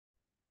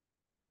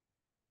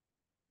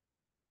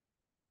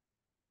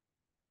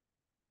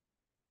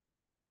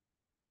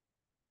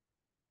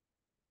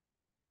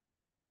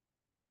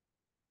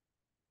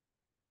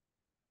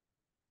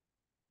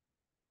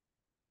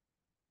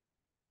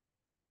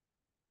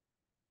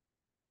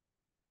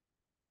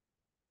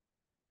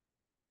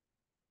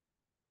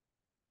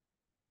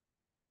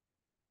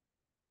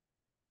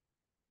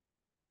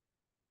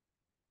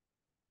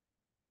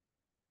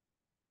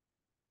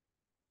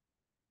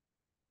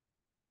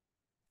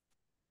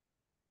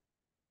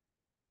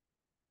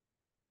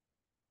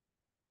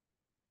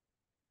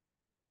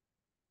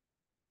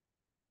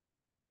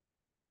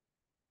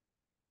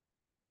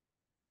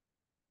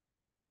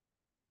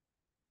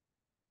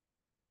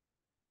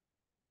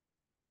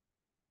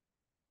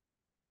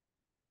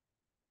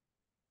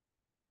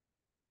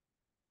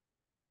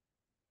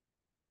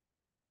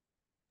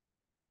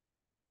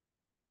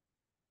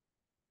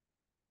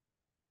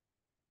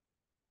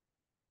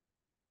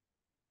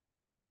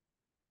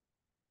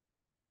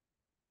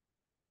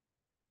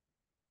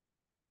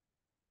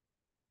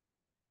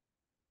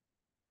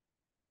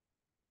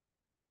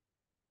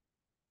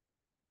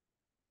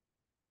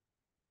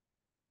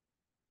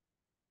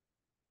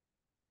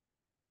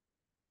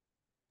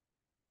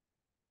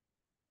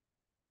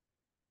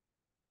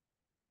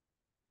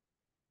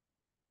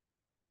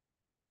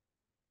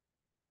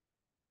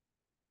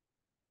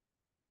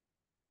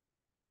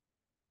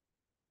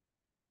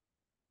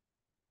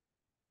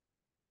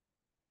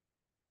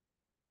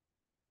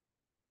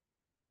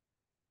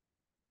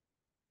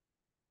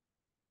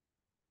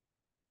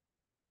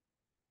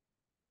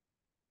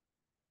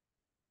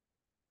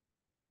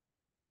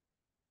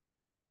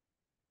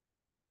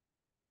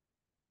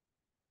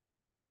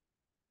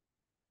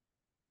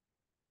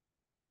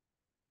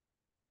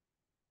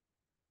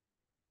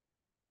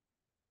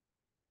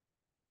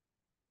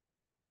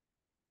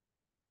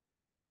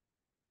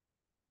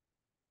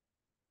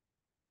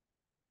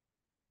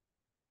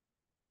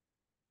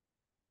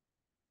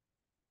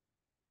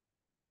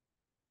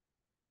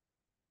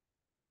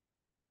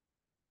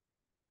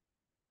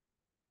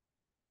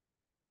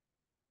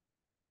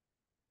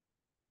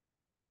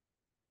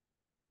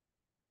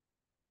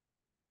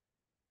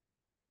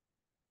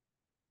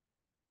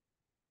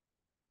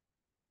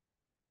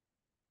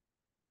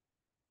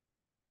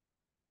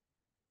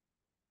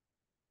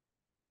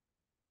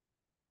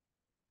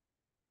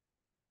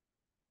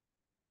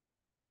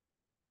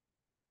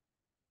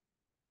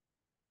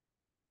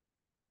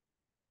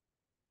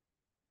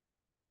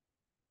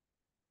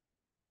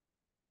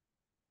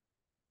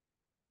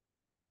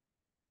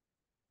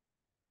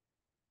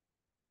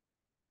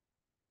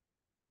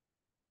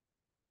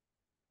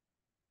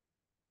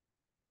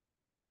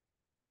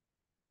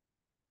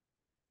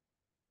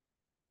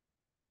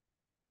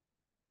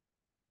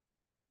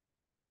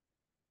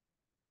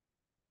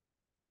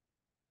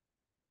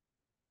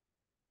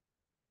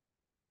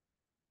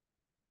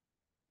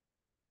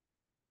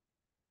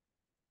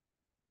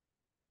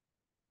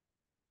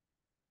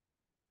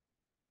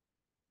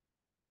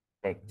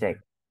Check, check,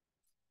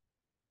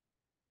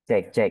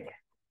 check, check.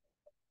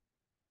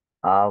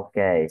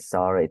 Okay,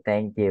 sorry.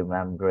 Thank you,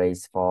 Ma'am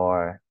Grace,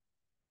 for.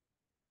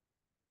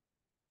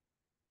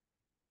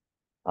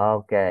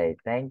 Okay,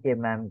 thank you,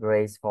 Ma'am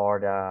Grace,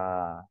 for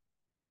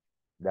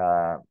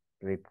the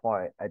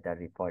report. The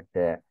report.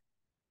 The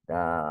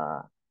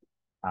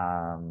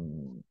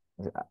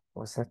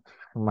what's that?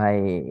 My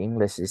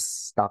English is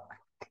stuck.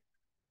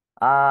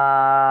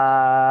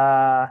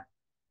 Uh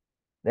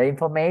the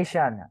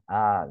information.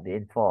 The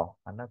info.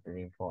 Not the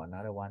info.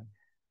 Another one.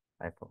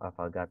 I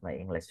forgot my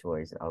English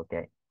words.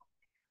 Okay.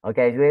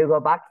 Okay, we'll go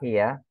back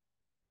here.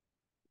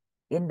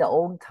 In the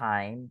old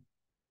time,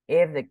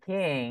 if the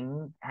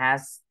king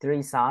has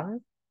three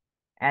sons,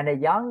 and the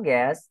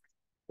youngest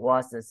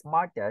was the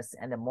smartest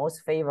and the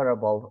most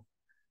favorable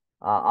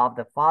of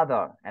the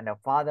father, and the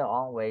father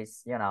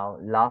always,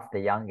 loved the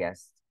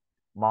youngest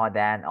more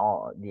than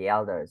all the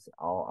elders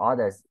or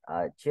others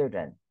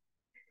children.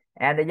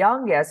 And the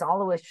youngest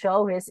always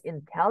show his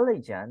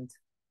intelligence.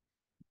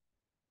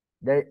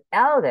 The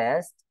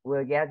eldest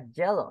will get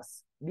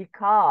jealous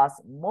because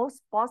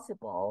most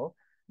possible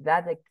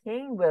that the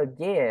king will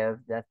give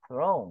the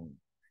throne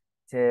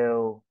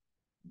to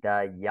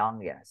the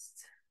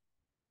youngest,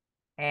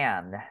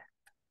 and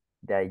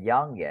the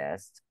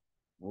youngest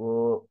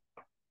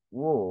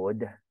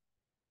would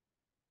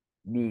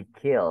be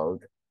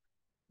killed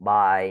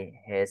by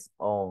his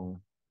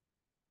own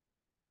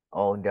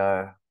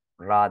older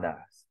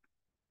brothers.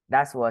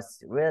 That's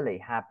what's really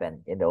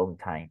happened in the old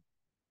time.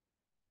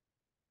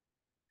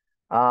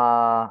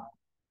 Uh,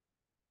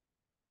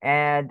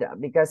 and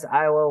because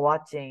I was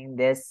watching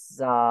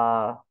this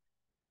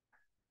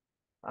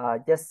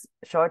just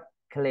short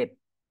clip,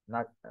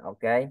 not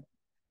okay,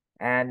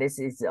 and this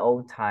is the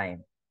old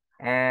time,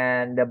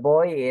 and the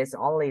boy is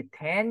only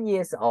 10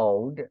 years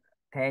old,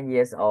 10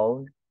 years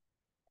old,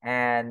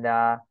 and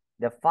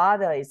the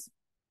father is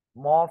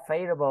more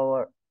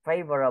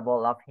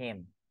favorable of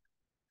him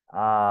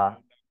uh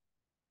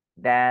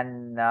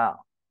than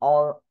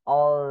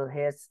all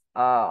his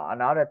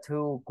another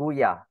two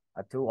kuya,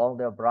 two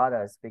older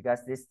brothers,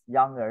 because this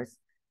youngest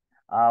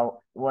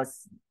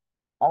was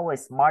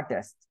always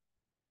smartest,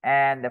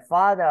 and the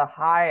father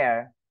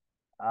hired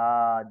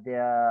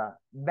the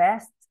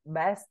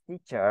best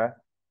teacher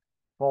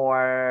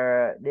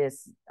for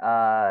this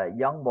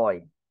young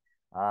boy,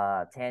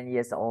 10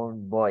 years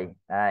old boy,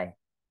 right?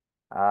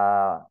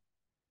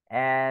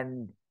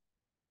 And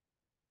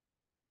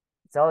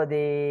so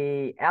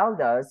the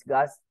elders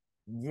got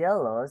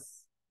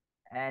jealous,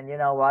 and you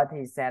know what?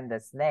 He sent the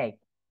snake,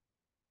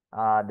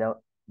 the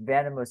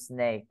venomous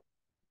snake,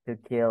 to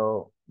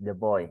kill the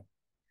boy.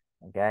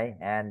 Okay,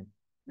 and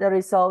the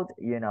result,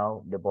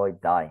 the boy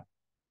died.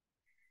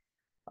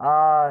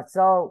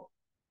 So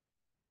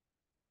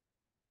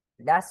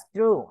that's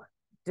true,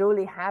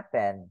 truly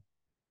happened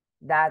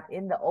that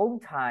in the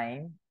old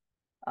time,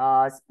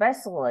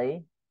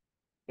 especially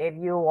if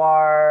you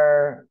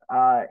are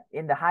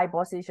in the high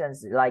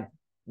positions like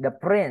the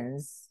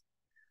prince,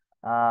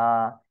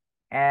 uh,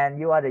 and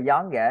you are the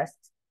youngest,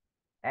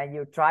 and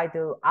you try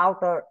to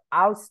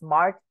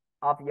outsmart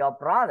of your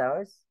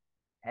brothers,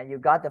 and you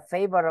got the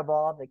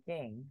favorable of the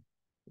king,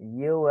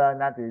 you will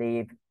not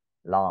live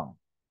long.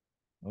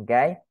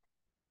 Okay,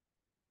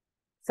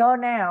 so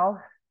now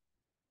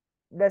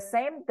the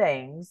same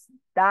things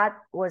that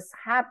was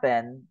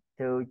happened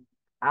to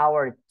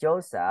our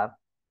Joseph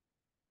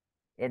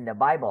in the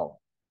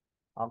Bible.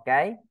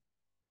 Okay,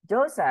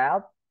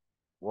 Joseph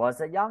was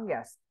the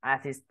youngest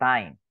at his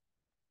time.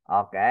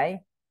 Okay,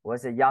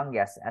 was the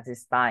youngest at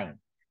his time,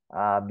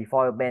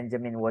 before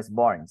Benjamin was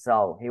born.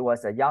 So he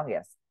was the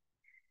youngest.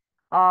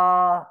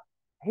 Uh,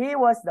 he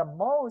was the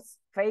most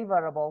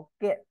favorable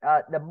kid,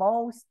 the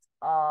most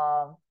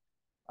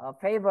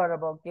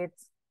favorable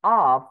kids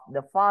of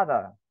the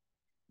father.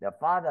 The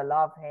father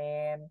loved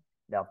him.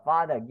 The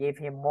father gave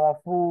him more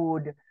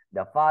food.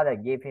 The father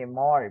gave him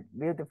more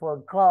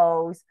beautiful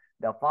clothes.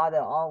 The father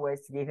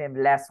always gave him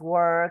less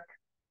work,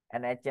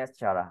 and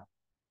etc.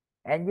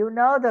 And you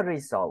know the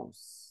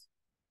results.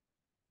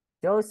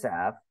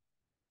 Joseph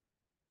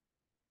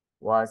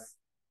was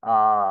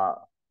uh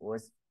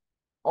was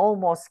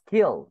almost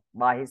killed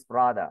by his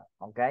brother.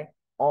 Okay,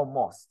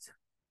 almost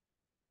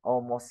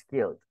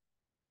killed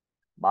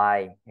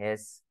by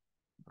his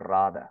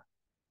brother.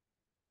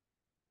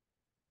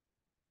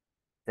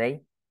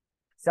 See?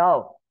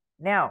 So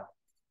now,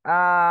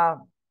 are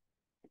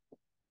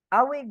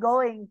we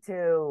going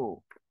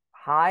to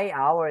hide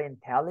our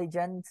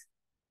intelligence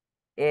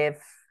if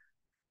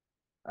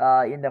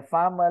in the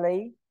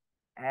family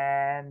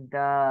and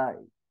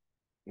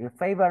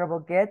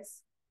favorable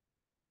kids?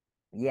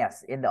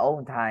 Yes, in the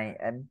old time,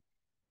 and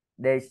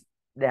they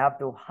they have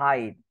to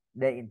hide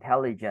their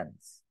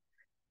intelligence.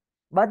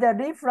 But the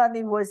difference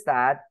was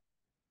that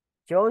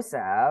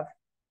Joseph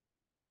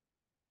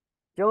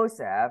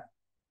Joseph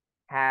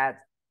had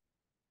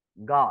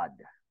God,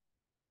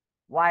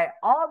 while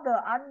all the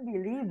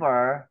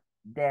unbeliever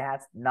they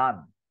had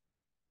none.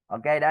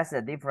 Okay, that's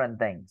the different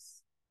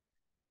things.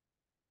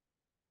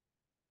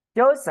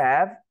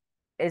 Joseph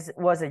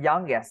was the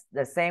youngest.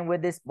 The same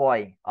with this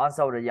boy,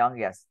 also the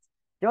youngest.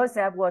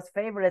 Joseph was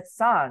favorite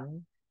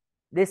son.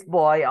 This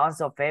boy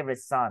also favorite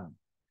son.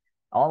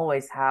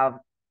 Always have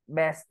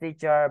best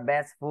teacher,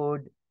 best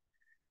food.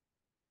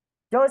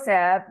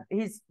 Joseph,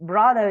 his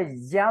brother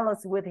is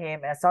jealous with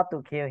him and sought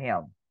to kill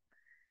him.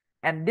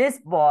 And this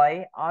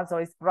boy, also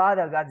his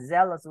brother, got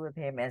jealous with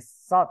him and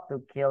sought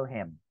to kill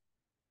him.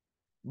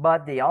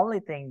 But the only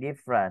thing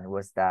different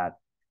was that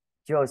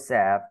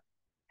Joseph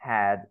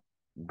had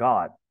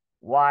God,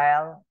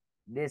 while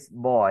this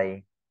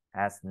boy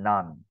has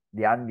none.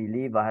 The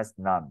unbeliever has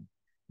none,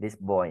 this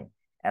boy.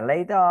 And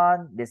later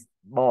on, this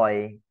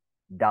boy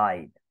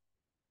died.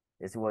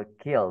 This was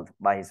killed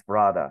by his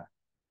brother.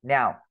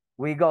 Now,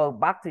 we go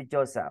back to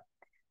Joseph.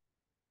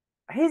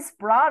 His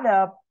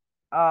brother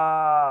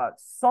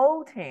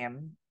sold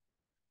him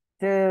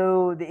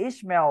to the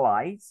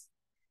Ishmaelites,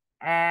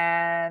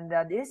 and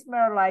the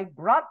Ishmaelites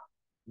brought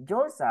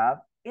Joseph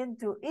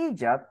into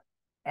Egypt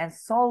and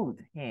sold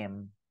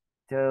him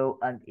to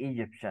an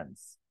Egyptian.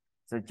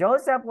 So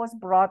Joseph was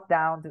brought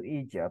down to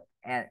Egypt,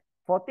 and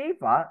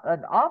Potiphar,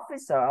 an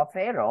officer of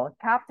Pharaoh,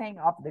 captain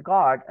of the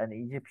guard, an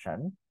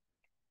Egyptian,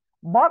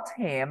 bought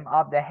him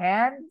of the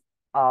hand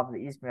of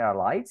the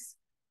Ishmaelites,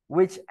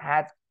 which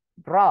had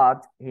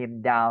brought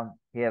him down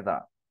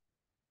hither.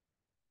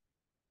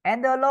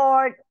 And the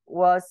Lord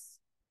was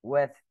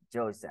with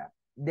Joseph.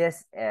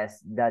 This is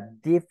the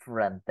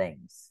different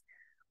things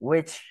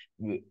which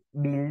the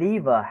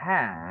believer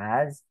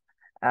has,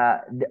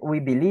 we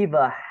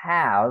believer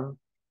have,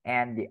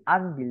 and the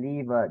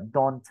unbeliever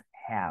don't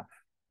have.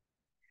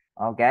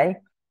 Okay,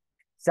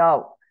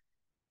 so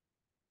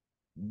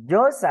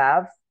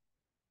Joseph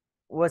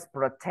was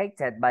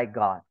protected by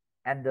God,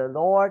 and the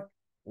Lord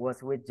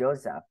was with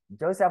Joseph.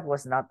 Joseph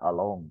was not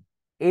alone.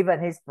 Even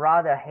his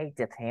brother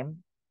hated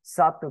him,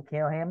 sought to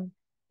kill him.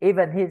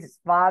 Even his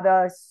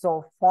father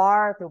so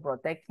far to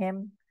protect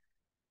him,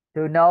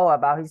 to know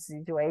about his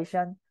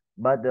situation,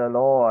 but the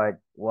Lord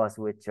was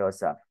with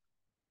Joseph.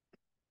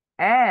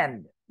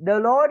 And the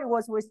Lord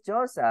was with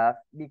Joseph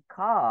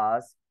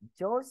because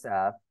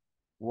Joseph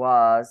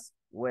was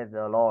with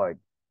the Lord.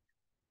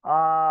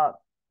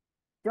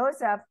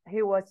 Joseph,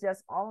 he was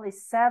just only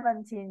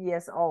 17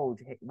 years old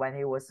when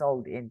he was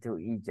sold into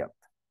Egypt.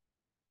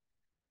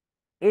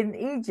 In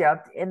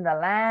Egypt, in the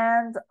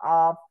land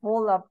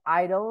full of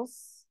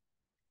idols,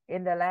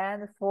 in the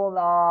land full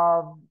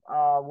of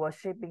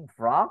worshipping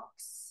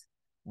frogs,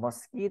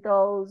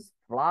 mosquitoes,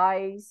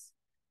 flies,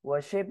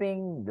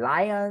 worshipping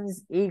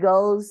lions,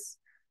 eagles,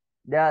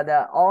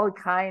 the all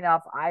kind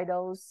of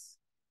idols,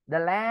 the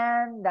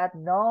land that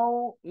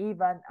know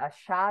even a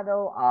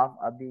shadow of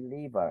a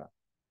believer.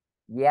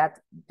 Yet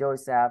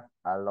Joseph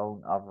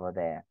alone over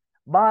there.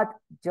 But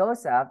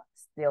Joseph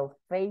still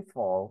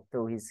faithful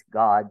to his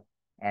God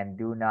and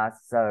do not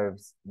serve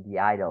the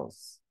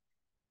idols.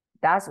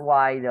 That's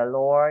why the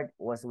Lord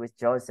was with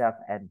Joseph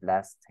and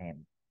blessed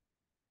him.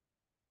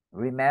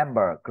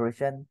 Remember,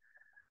 Christian,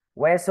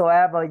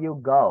 wheresoever you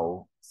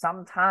go,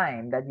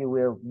 sometime that you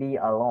will be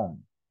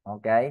alone.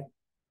 Okay?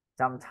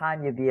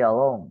 Sometime you be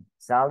alone.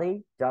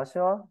 Sally,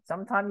 Joshua,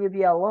 sometime you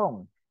be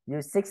alone.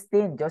 You're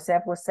 16,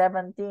 Joseph was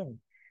 17.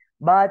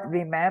 But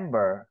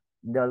remember,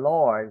 the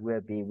Lord will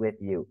be with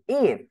you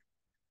if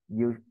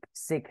you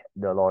seek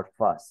the Lord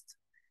first.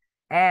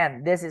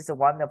 And this is a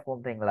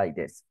wonderful thing like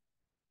this.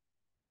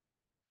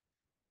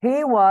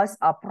 He was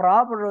a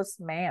prosperous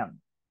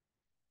man,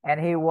 and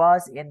he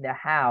was in the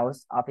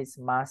house of his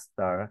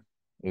master,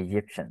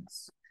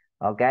 Egyptians.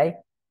 Okay?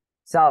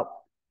 So,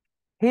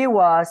 he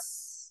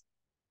was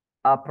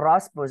a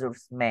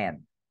prosperous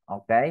man.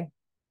 Okay?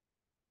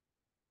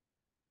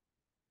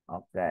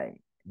 Okay.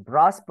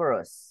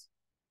 Prosperous.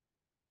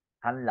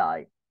 Hạnh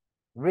lợi,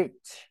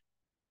 rich,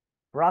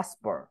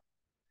 prosper.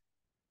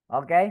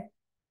 Okay?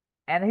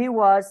 And he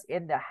was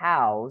in the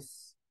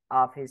house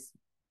of his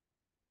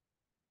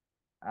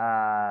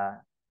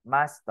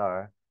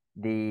master,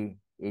 the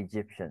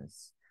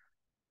Egyptians.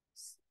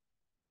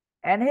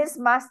 And his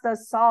master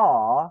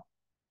saw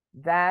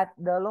that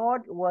the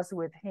Lord was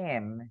with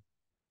him,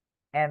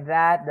 and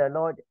that the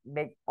Lord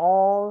made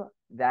all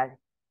that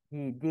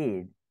he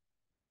did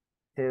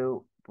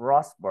to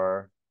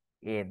prosper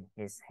in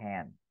his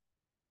hand.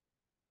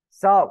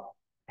 So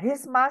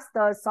his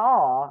master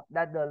saw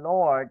that the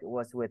Lord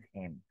was with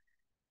him.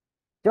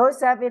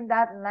 Joseph, in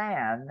that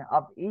land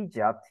of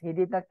Egypt, he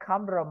did not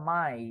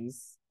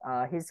compromise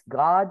his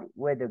God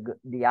with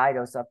the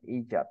idols of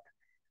Egypt.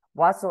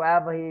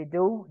 Whatsoever he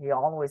do, he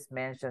always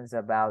mentions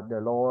about the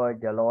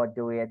Lord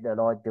do it, the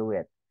Lord do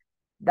it.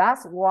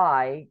 That's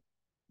why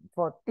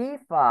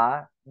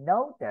Potiphar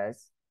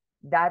noticed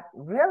that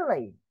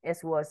really it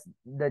was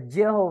the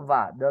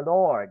Jehovah, the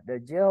Lord, the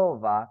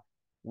Jehovah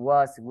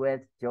was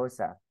with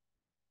Joseph.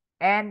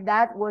 And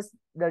that was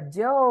the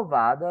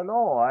Jehovah, the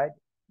Lord,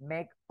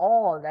 make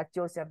all that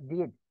Joseph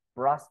did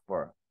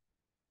prosper.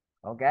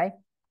 Okay?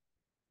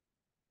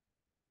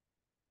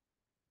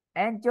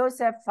 And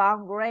Joseph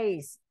found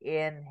grace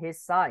in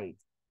his sight,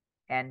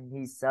 and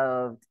he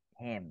served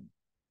him.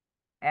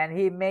 And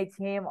he made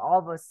him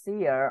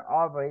overseer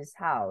over his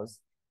house,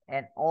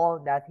 and all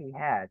that he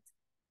had,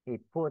 he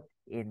put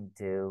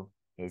into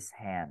his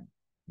hand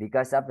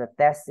because of the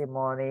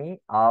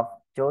testimony of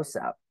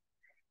Joseph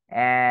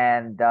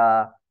and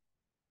uh,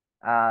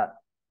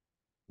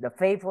 the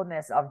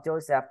faithfulness of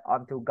Joseph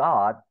unto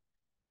God.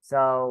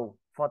 So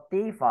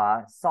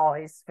Potiphar saw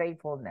his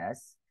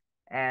faithfulness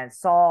and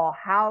saw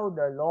how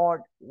the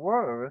Lord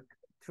worked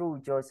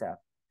through Joseph.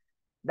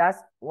 That's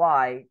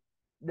why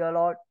the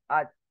Lord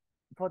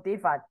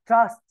Potiphar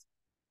trust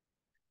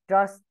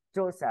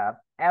Joseph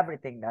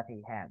everything that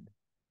he had.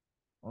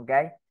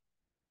 Okay.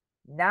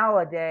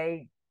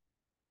 Nowadays,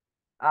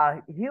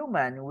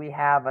 human, we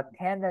have a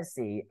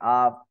tendency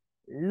of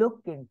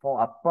looking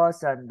for a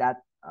person that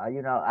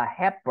a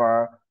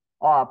helper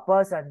or a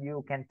person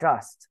you can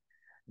trust.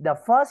 The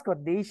first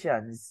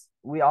conditions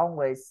we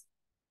always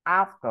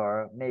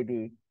after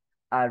maybe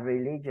a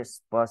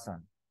religious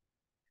person,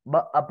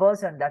 but a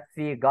person that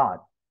fear God.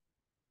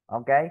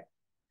 Okay,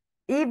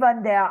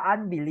 even they are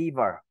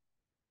unbeliever.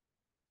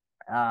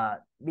 Uh,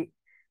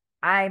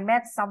 I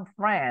met some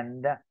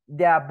friend.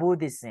 They are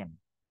Buddhism.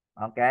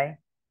 Okay,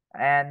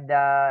 and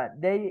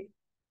they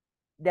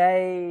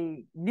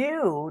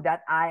knew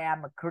that I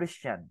am a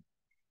Christian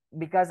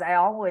because I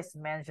always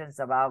mentions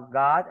about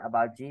God,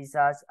 about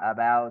Jesus,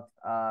 about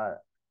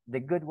the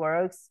good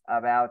works,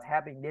 about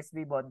having this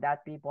people and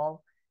that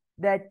people.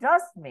 They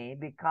trust me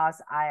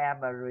because I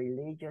am a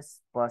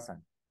religious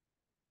person.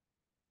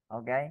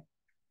 Okay.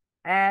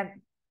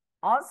 And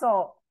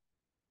also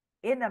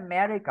in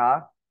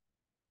America,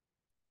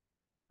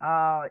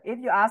 if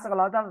you ask a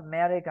lot of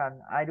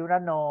American, I do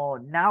not know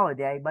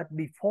nowadays, but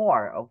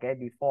before, okay,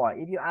 before,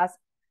 if you ask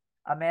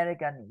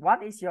American,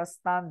 what is your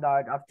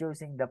standard of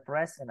choosing the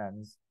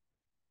presidents?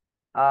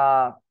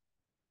 Uh,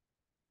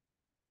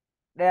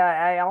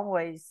 I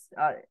always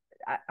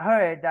I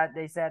heard that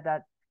they said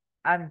that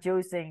I'm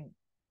choosing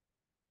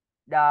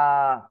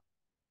the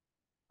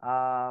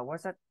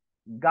what's that?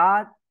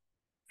 God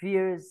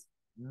fears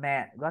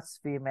man. God's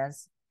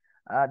fears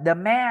the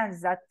man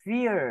that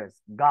fears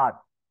God.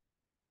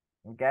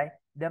 Okay,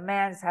 the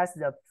man has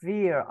the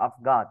fear of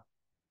God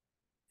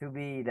to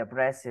be the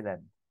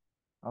president.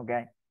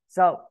 Okay,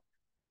 so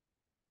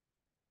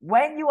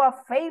when you are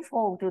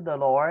faithful to the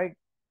Lord,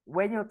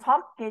 when you're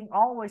talking,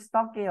 always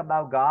talking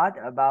about God,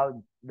 about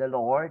the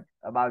Lord,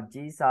 about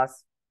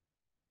Jesus,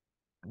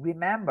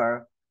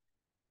 remember,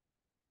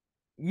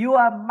 you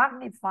are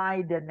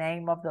magnify the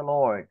name of the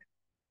Lord.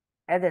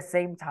 At the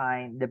same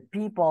time, the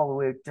people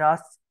will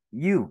trust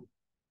you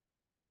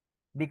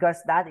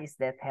because that is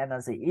their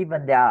tendency,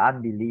 even they are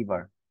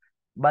unbeliever,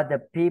 but the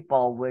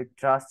people will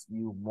trust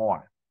you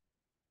more.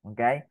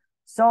 Okay,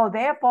 so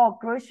therefore,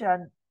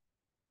 Christian,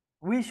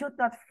 we should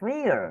not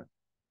fear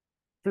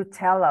to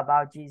tell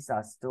about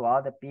Jesus to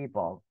other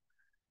people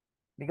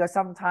because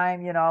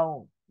sometimes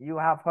you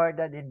have heard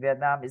that in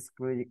Vietnam is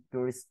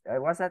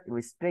what's that,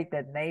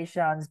 restricted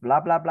nations,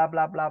 blah blah blah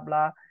blah blah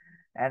blah,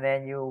 and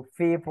then you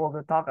fearful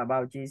to talk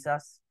about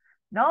Jesus.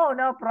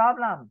 No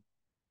problem.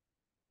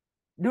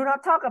 Do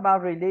not talk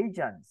about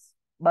religions,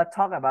 but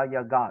talk about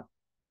your God.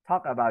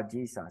 Talk about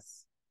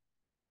Jesus.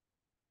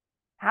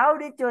 How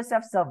did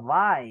Joseph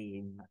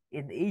survive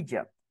in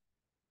Egypt?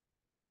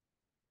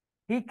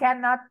 He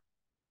cannot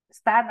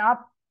stand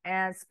up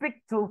and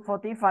speak to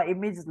Potiphar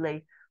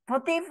immediately.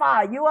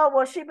 Potiphar, you are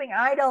worshipping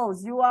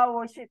idols. You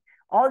are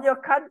all your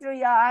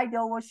country are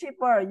idol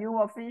worshiper. You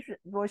are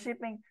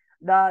worshipping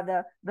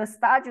the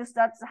statues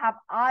that have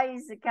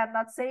eyes,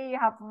 cannot see,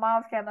 have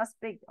mouth, cannot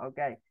speak.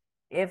 Okay.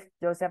 If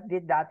Joseph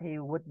did that, he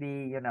would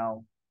be,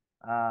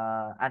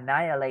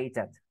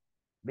 annihilated,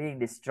 being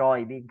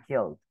destroyed, being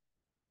killed,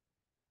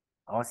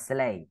 or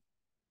slain.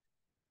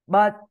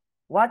 But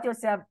what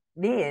Joseph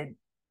did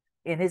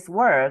in his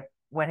work,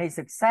 when he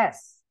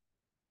success,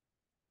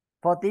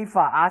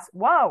 Potiphar asked,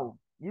 wow,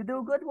 you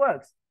do good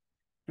works.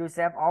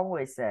 Joseph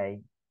always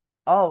say,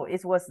 oh,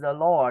 it was the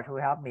Lord who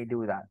helped me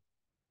do that.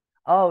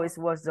 Oh, it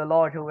was the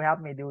Lord who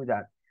helped me do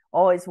that.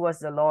 Oh, it was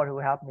the Lord who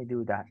helped me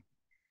do that.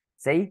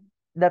 See,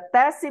 the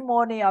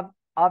testimony of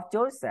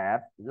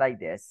Joseph like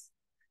this.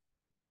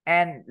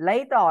 And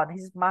later on,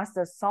 his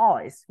master saw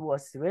it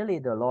was really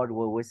the Lord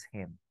who was with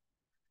him.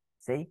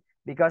 See,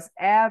 because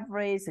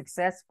every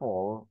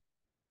successful,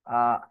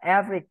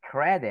 every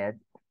credit,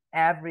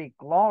 every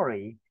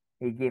glory,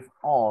 he give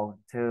all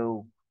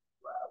to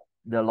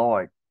the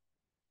Lord.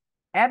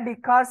 And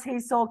because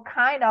he's so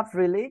kind of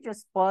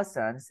religious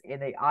persons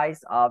in the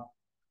eyes of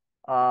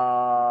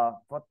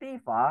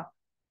Potiphar,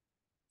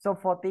 so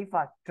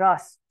Potiphar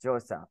trusts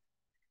Joseph.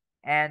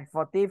 And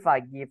Potiphar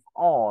give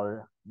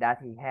all that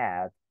he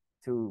had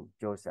to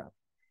Joseph.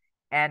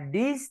 And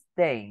this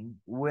thing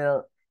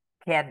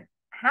can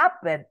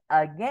happen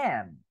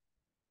again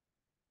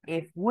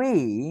if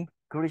we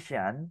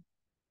Christian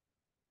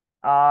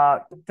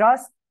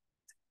trust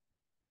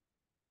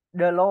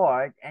the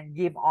Lord and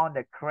give all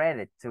the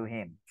credit to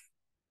him.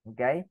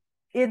 Okay,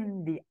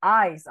 in the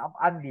eyes of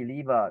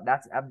unbeliever,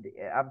 that's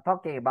I'm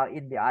talking about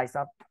in the eyes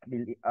of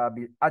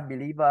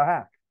unbeliever,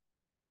 huh?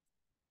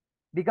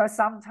 Because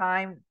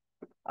sometimes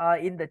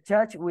in the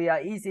church we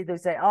are easy to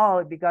say,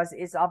 oh, because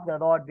it's of the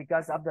Lord,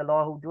 because of the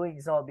Lord who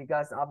doing so,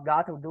 because of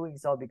God who doing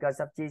so, because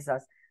of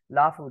Jesus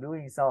love who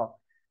doing so.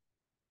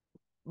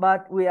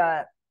 But we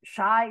are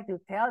shy to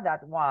tell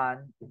that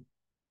one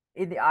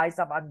in the eyes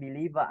of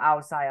unbeliever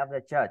outside of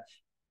the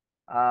church.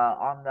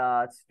 On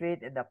the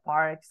street, in the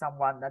park,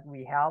 someone that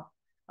we help.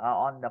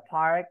 On the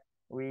park,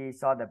 we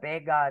saw the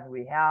beggar and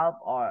we help,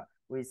 or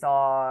we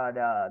saw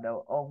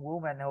the old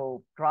woman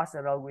who crossed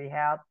the road, we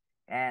help,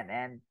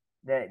 and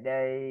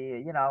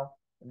they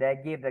they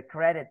give the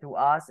credit to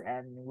us,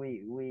 and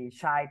we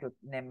shy to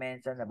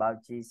mention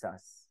about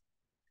Jesus.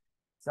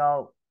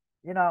 So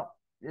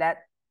let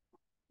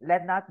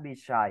not be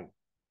shy,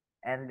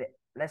 and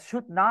let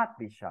should not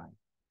be shy.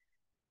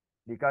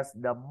 Because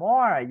the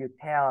more you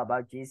tell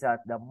about Jesus,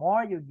 the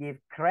more you give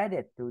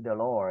credit to the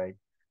Lord,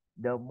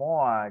 the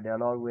more the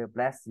Lord will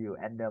bless you,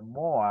 and the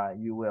more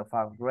you will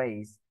find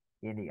grace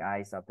in the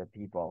eyes of the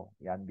people,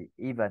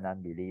 even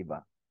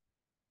unbeliever.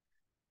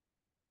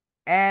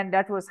 And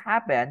that was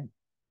happened.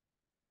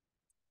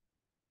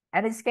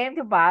 And it came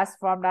to pass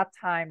from that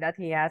time that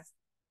he has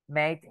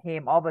made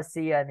him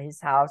overseer in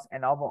his house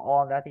and over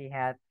all that he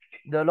had.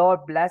 The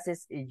Lord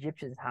blesses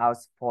Egyptian's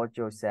house for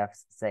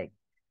Joseph's sake.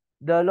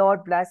 The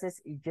Lord blesses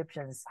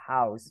Egyptian's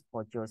house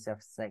for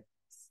Joseph's sake.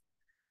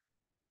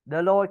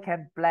 The Lord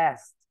can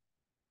bless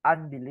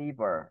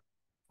unbeliever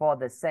for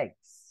the sake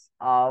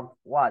of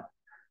what?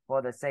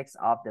 For the sake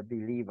of the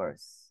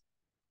believers.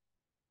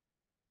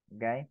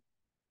 Okay.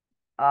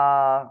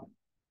 That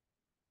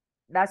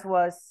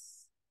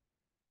was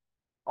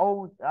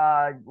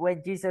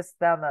when Jesus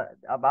told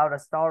about a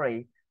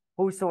story.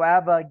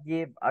 Whosoever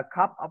give a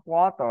cup of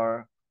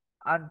water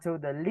unto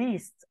the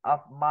least of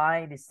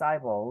my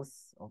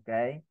disciples,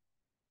 okay,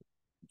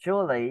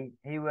 surely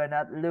he will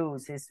not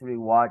lose his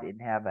reward in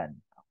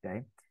heaven.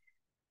 Okay.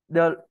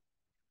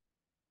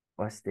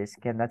 What's this?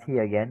 Cannot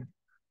hear again.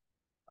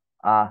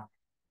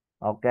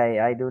 Okay,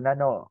 I do not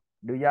know.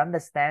 Do you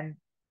understand?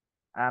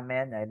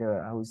 Amen. I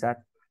do. Who's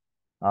that?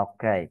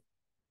 Okay.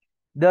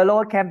 The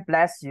Lord can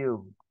bless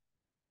you.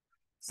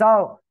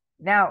 So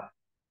now,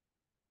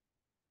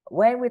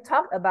 when we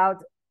talk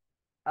about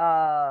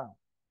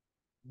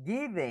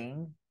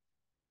giving,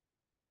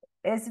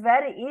 it's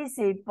very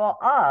easy for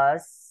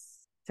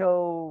us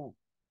to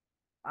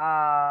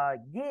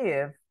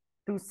give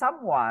to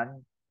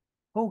someone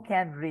who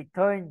can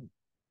return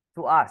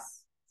to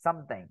us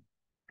something.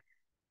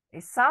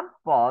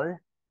 Example,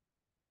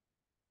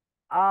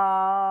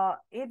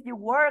 if you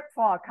work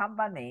for a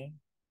company,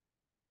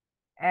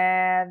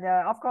 and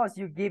of course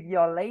you give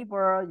your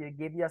labor, you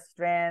give your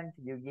strength,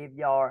 you give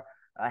your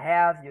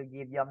health, you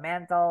give your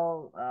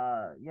mental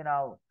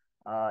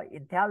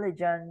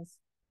intelligence,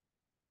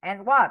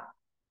 and what,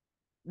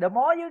 the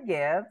more you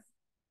give,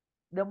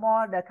 the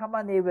more the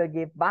company will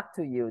give back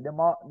to you, the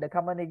more the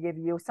company give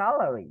you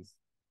salaries.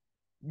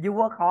 You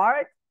work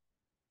hard,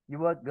 you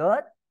work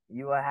good,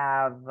 you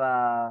have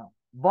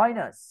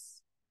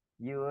bonus,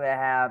 you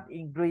have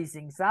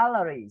increasing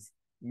salaries,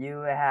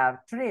 you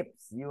have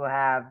trips, you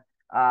have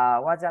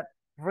what's that,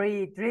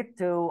 free trip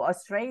to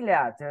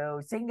Australia,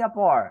 to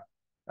Singapore,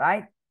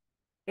 right?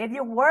 If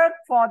you work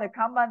for the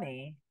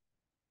company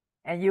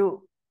and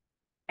you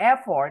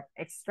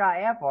extra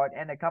effort,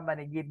 and the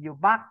company give you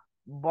back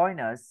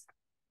bonus,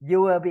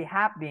 you will be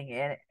happy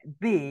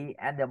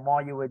and the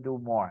more you will do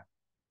more.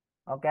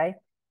 Okay,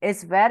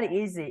 it's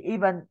very easy.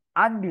 Even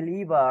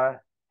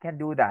unbeliever can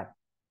do that.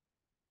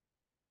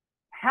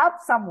 Help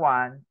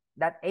someone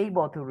that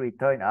able to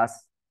return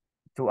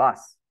to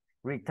us,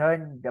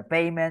 return the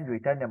payment,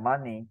 return the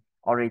money,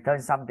 or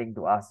return something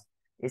to us.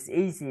 It's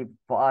easy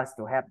for us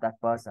to help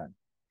that person.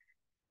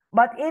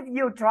 But if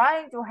you're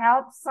trying to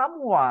help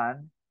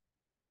someone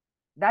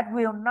that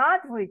will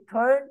not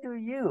return to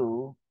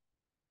you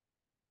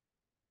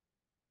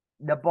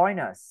the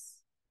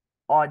bonus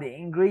or the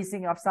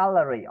increasing of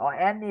salary or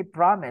any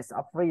promise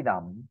of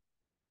freedom,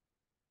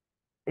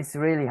 it's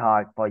really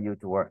hard for you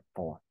to work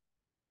for.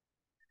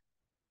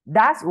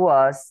 That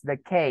was the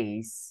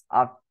case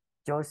of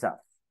Joseph.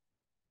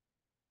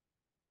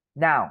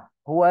 Now,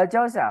 who was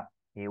Joseph?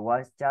 He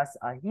was just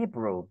a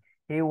Hebrew.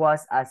 He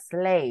was a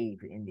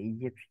slave in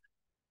Egypt.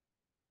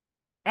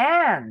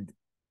 And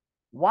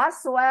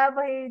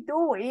whatsoever he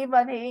do,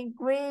 even he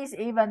increase,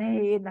 even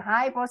he in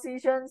high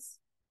positions,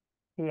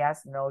 he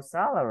has no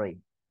salary.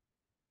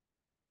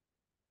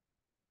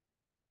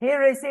 He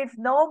received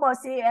no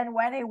mercy, and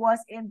when he was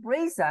in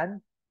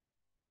prison,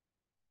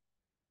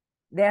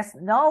 there's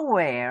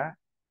nowhere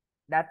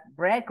that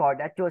record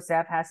that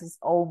Joseph has his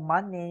own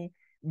money,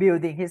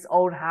 building his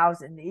own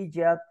house in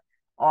Egypt,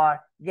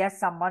 or get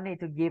some money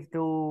to give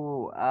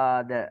to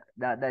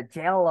the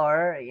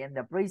jailer in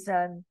the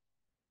prison.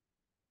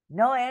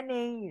 No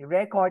any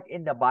record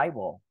in the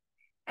Bible.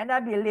 And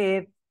I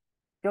believe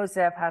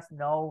Joseph has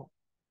no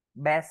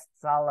best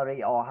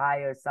salary or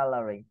higher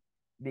salary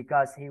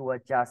because he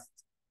was just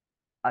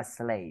a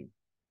slave.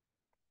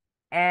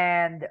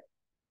 And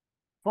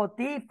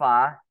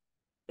Potiphar,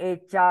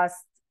 it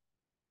just,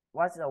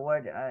 what's the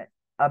word?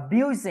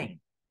 abusing.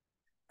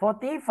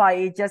 Potiphar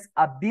is just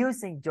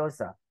abusing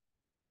Joseph.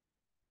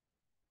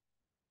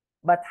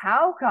 But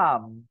how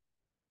come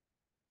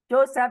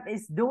Joseph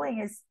is doing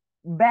his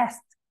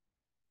best,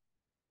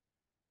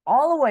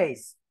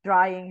 always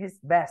trying his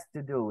best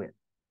to do it,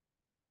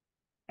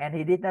 and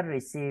he did not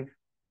receive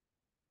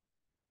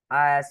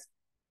as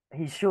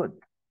he should?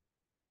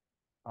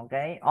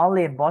 Okay,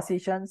 only in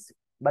positions,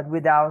 but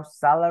without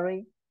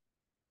salary,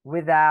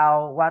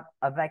 without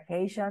a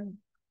vacation,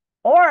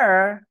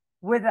 or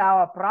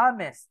without a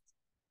promise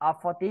of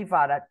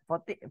Potiphar, that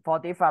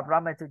Potiphar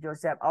promised to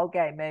Joseph,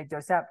 okay, may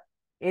Joseph,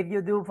 if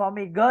you do for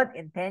me good,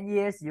 in 10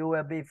 years, you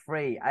will be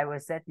free. I will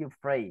set you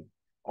free.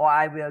 Or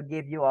I will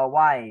give you a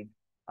wife.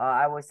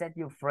 I will set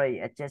you free,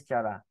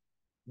 etc.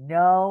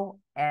 No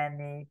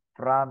any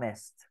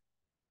promise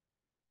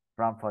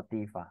from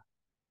Potiphar.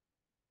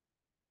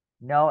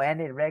 No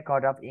any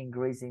record of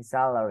increasing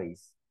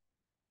salaries.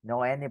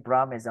 No any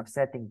promise of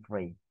setting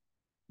free.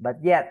 But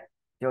yet,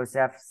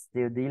 Joseph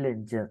still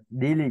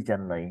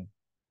diligently,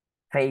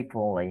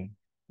 faithfully,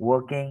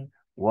 working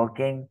for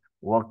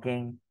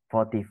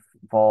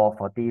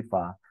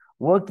Potiphar,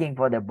 working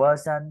for the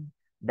person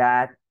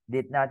that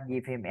did not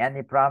give him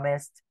any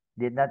promise,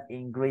 did not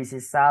increase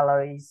his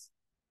salaries,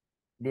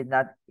 did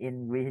not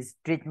increase his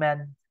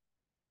treatment,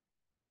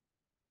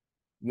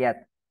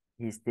 yet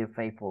he's still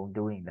faithful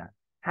doing that.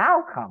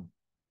 How come?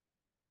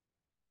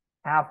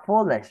 How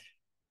foolish.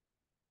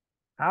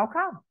 How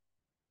come?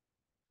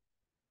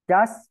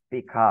 Just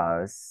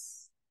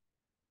because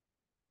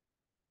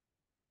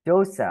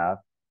Joseph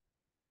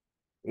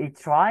is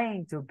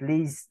trying to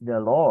please the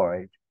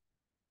Lord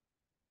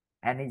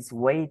and is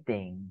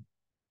waiting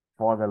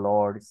for the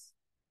Lord's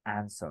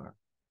answer.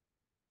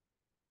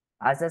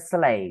 As a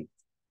slave,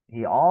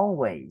 he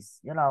always,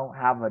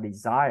 have a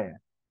desire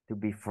to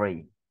be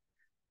free.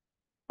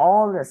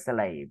 All the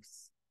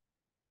slaves,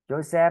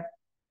 Joseph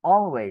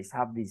always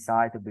have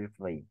desire to be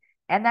free.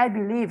 And I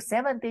believe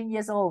 17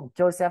 years old,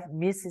 Joseph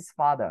missed his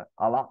father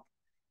a lot.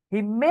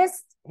 He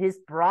missed his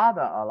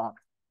brother a lot.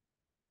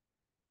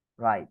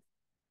 Right.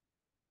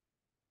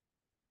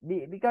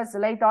 Because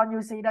later on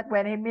you see that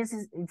when he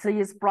misses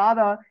his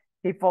brother,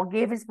 he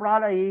forgive his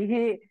brother,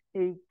 he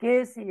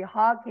kiss, he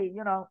hug,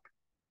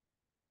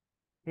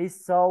 he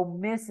so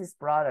miss his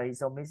brother, he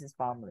so miss his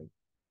family.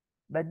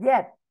 But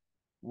yet,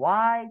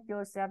 why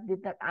Joseph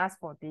did not ask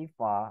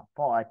Potiphar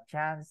for a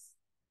chance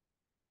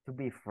to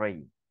be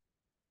free,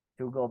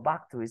 to go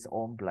back to his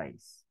own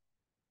place?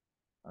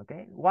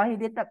 Okay, why he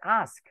did not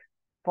ask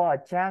for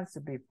a chance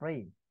to be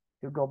free,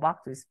 to go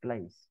back to his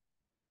place?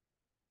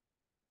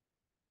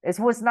 It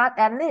was not,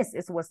 at least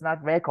it was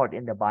not recorded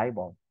in the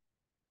Bible.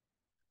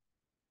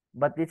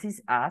 But did he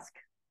ask?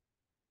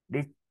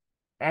 Did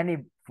any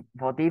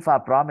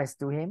Potiphar promise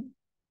to him?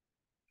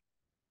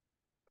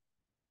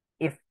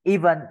 If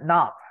even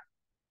not,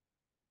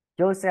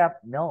 Joseph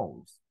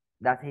knows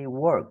that he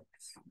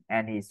works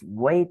and is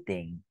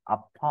waiting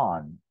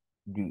upon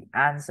the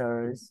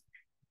answers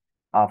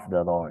of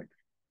the Lord.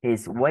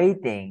 He's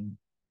waiting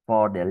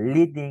for the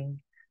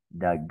leading,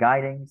 the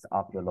guidance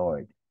of the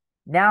Lord.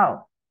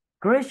 Now,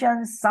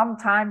 Christians,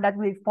 sometimes that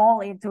we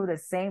fall into the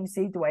same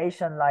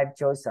situation like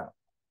Joseph.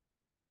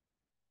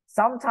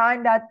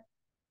 Sometimes that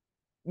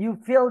you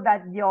feel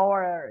that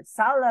your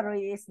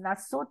salary is not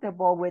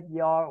suitable with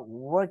your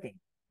working,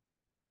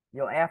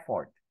 your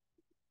effort.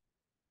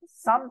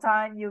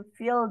 Sometimes you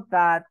feel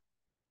that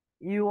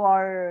you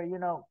are,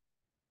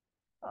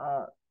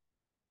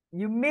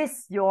 you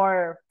miss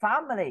your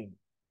family.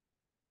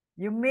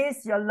 You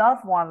miss your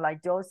loved one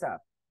like Joseph.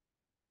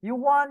 You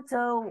want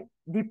to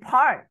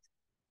depart.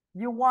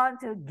 You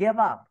want to give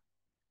up.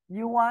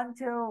 You want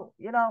to,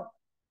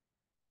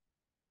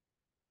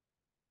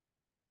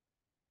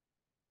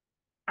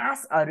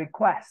 ask a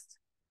request.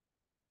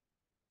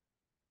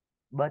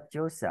 But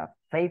Joseph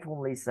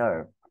faithfully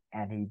served,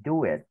 and he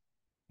do it.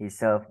 He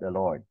served the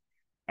Lord.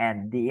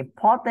 And the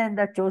important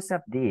that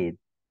Joseph did,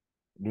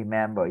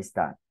 remember, is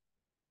that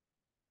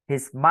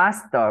his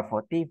master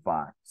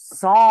Potiphar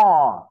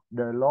saw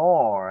the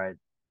Lord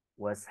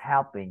was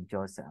helping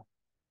Joseph.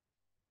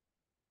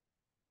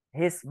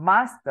 His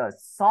master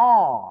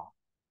saw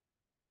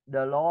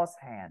the Lord's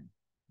hand,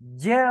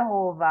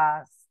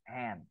 Jehovah's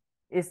hand.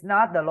 It's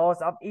not the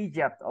laws of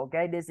Egypt,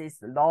 okay? This is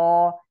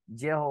law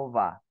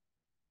Jehovah.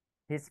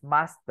 His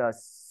master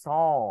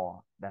saw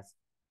that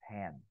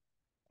hand.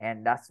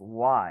 And that's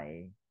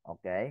why,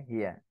 okay,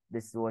 here,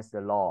 this was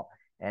the law.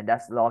 And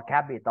that's law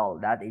capital,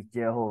 that is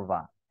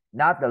Jehovah,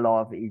 not the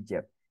law of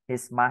Egypt.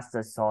 His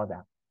master saw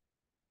that.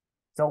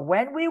 So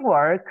when we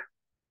work,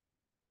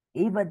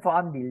 even for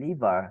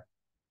unbeliever,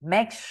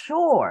 make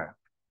sure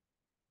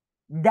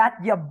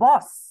that your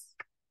boss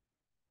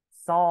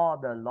saw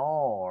the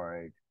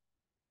Lord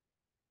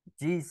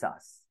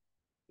Jesus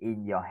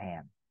in your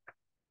hand.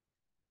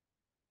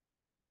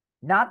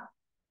 Not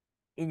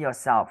in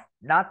yourself,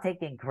 not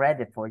taking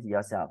credit for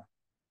yourself,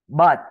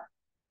 but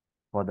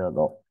for the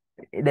Lord.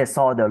 They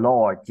saw the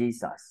Lord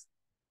Jesus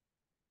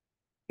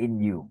in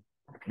you.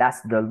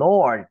 That's the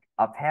Lord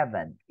of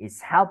heaven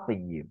is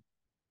helping you.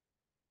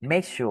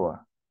 Make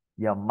sure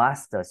your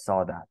master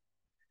saw that.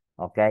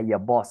 Okay, your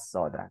boss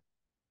saw that.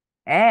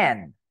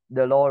 And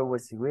the Lord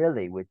was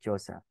really with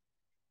Joseph.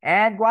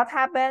 And what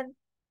happened?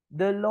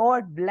 The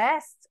Lord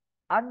blessed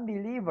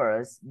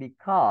unbelievers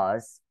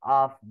because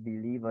of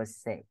believers'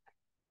 sake.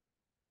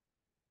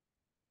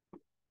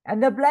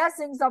 And the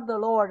blessings of the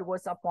Lord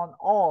was upon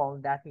all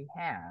that he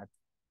had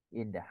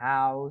in the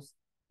house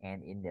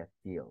and in the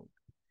field.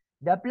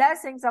 The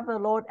blessings of the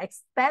Lord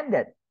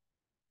extended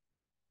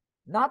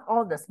not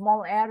all the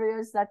small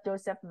areas that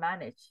Joseph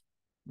managed,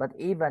 but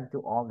even to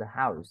all the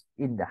house,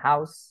 in the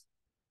house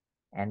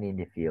and in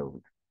the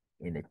field,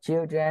 in the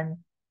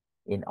children,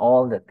 in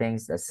all the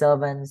things, the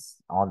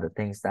servants, all the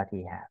things that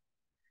he had.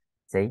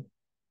 See?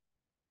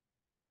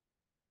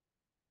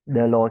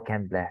 The Lord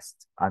can bless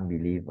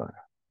unbeliever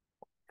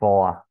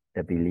for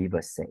the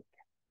believer's sake.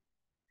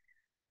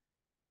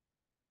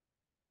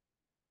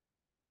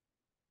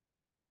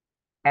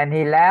 And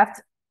he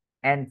left,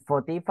 and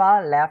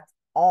Potiphar left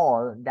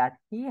all that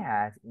he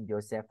had in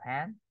Joseph's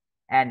hand,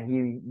 and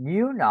he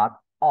knew not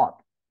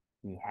aught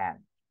he had,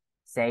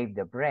 save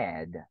the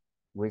bread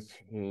which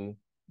he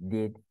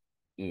did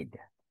eat.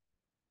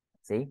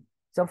 See?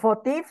 So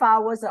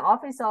Potiphar was the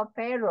officer of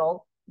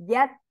Pharaoh,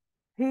 yet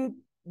he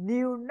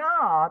knew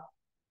not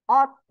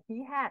aught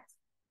he had.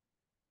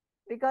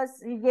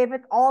 Because he gave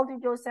it all to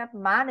Joseph,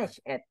 managed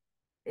it,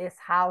 is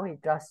how he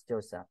trusts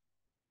Joseph.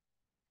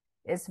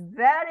 It's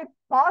very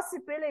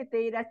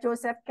possibility that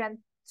Joseph can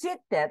cheat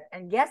it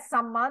and get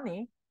some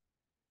money.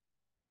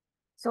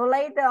 So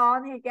later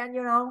on, he can,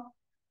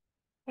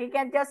 he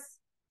can just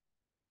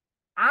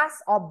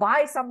ask or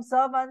buy some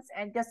servants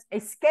and just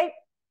escape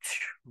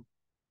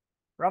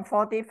from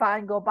Potiphar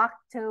and go back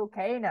to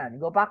Canaan,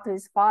 go back to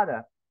his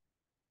father.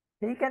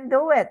 He can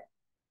do it.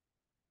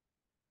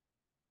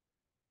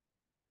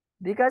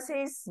 Because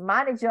he's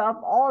manager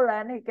of all,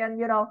 and he can,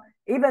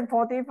 even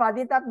Potiphar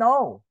did not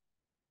know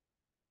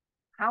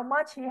how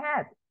much he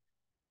had.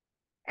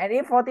 And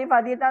if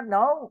Potiphar did not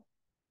know,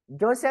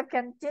 Joseph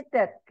can cheat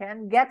it,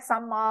 can get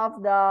some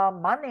of the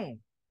money,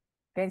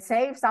 can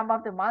save some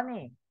of the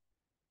money.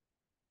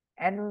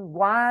 And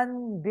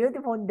one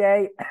beautiful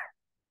day,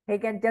 he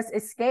can just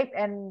escape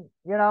and,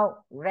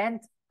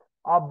 rent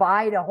or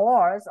buy the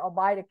horse or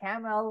buy the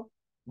camel,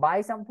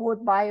 buy some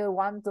food, buy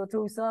 1 to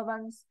 2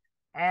 servants,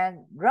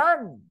 and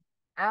run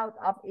out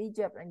of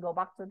Egypt and go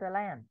back to the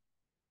land.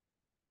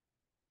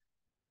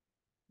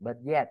 But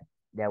yet,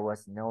 there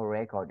was no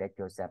record that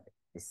Joseph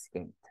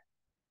escaped.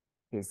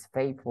 He's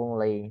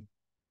faithfully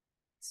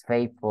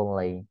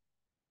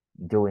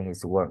doing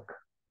his work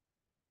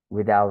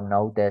without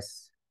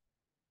notice,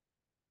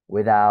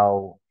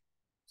 without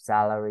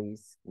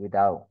salaries,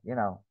 without,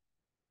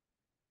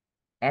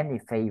 any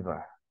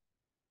favor.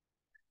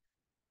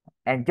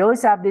 And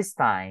Joseph this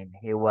time,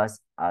 he was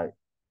a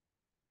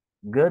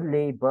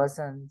goodly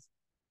person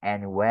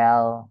and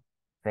well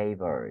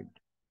favored.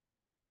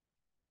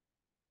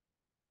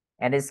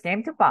 And it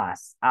came to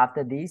pass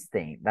after these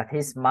things that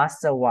his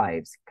master's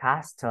wives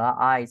cast her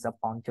eyes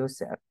upon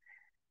Joseph,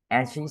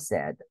 and she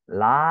said,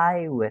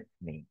 Lie with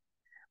me.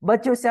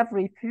 But Joseph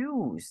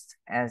refused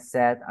and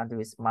said unto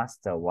his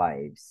master's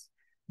wives,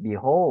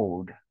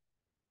 Behold,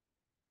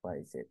 what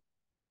is it?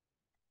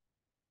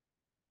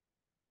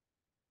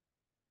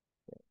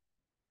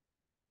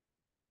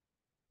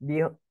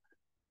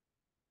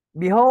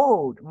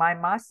 Behold, my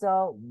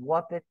master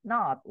wotteth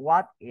not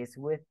what is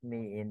with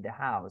me in the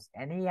house,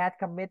 and he hath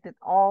committed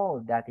all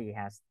that he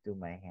has to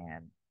my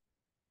hand.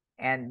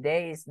 And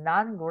there is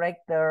none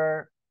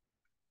greater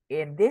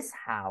in this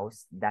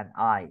house than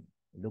I.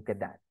 Look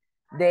at that.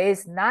 There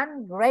is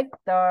none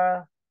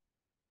greater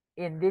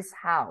in this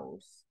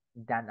house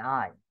than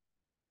I.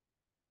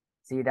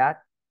 See that?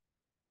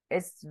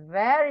 It's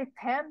very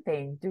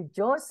tempting to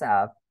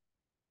Joseph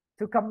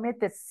to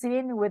commit a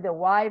sin with the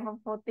wife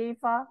of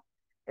Potiphar.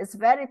 It's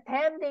very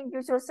tempting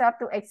to Joseph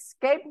to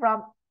escape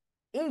from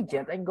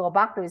Egypt and go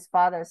back to his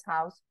father's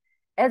house.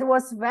 It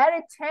was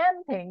very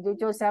tempting to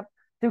Joseph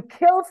to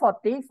kill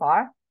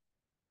Potiphar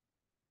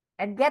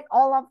and get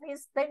all of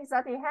his things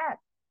that he had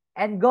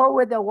and go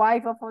with the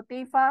wife of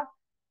Potiphar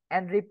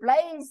and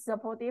replace the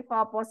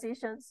Potiphar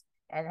positions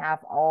and have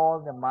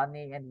all the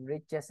money and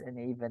riches and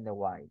even the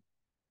wife.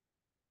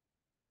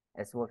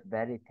 It was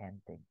very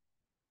tempting.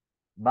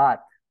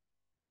 But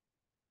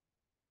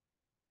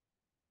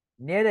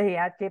neither he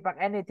had kept back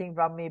anything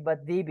from me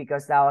but thee,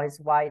 because thou art his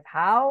wife.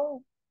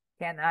 How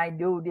can I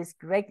do this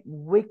great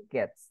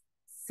wicked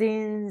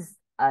sins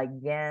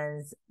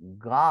against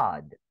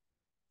God?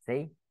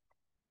 See?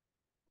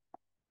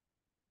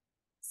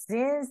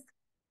 Since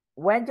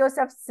when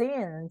Joseph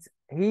sins,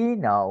 he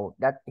know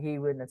that he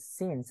will not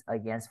sin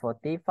against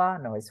Potiphar,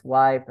 nor his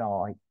wife,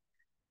 nor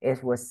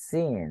it was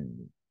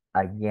sin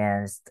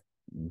against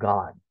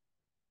God.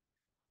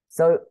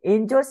 So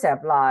in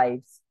Joseph's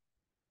lives,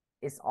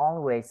 it's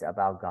always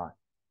about God.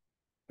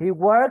 He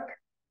worked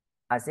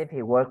as if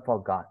he worked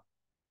for God.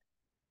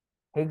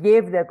 He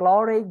gave the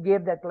glory,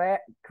 give the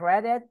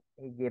credit,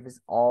 he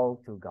gives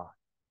all to God.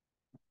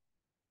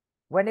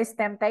 When it's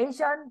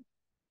temptation,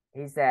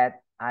 He said,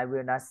 I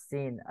will not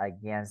sin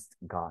against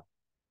God.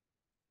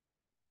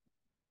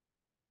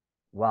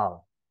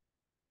 Wow.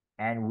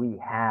 And we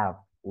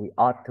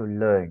ought to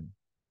learn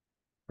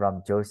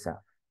from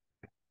Joseph.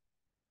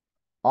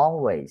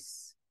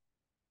 Always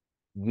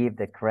give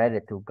the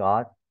credit to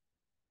God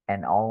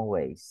and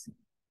always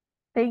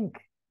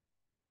think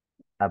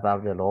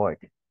about the Lord.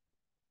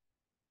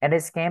 And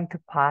it came to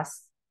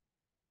pass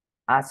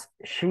as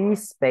she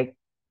spake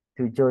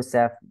to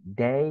Joseph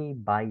day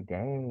by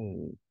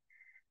day,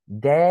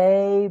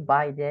 day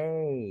by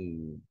day.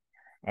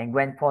 And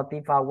when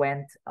Potiphar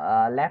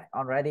left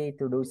already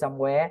to do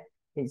somewhere,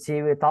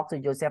 she will talk to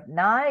Joseph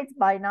night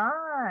by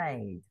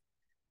night,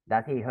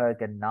 that he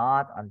hearkened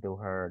not unto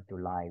her to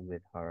lie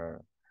with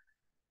her,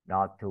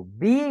 not to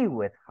be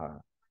with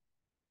her.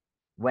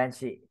 When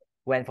she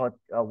when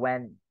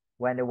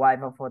the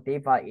wife of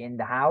Potiphar in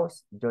the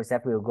house,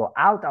 Joseph will go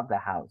out of the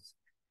house.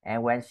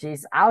 And when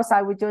she's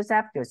outside with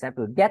Joseph, Joseph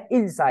will get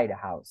inside the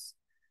house.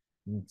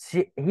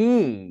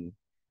 He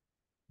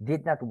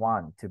did not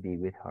want to be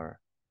with her.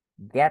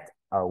 Get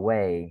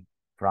away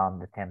from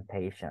the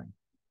temptation.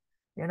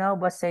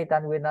 But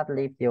Satan will not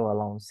leave you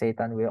alone.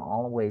 Satan will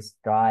always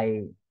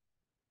try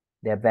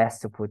their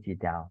best to put you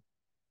down.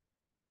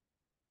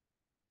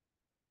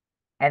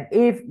 And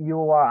if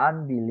you are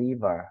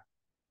unbeliever,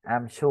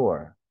 I'm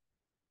sure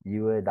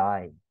you will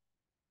die.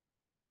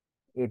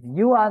 If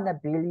you are a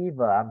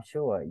believer, I'm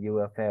sure you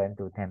will fall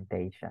into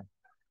temptation.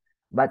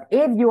 But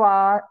if you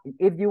are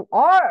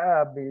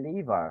a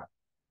believer,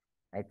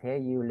 I tell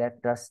you, let's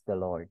trust the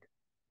Lord.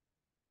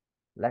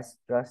 Let's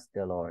trust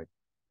the Lord.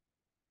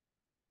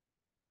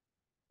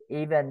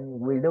 Even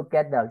we look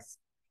at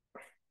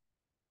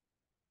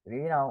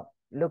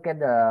look at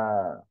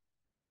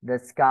the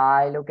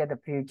sky, look at the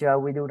future.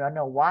 We do not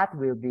know what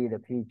will be the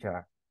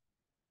future,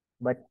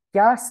 but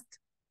just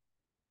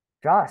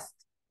trust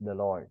the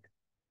Lord.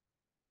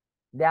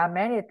 There are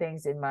many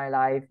things in my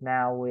life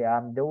now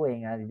I'm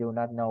doing, and I do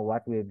not know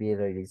what will be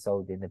the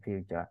result in the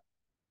future.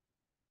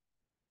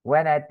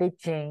 When I'm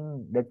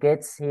teaching the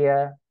kids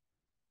here,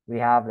 we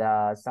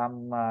have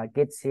some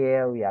kids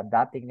here, we are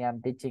adopting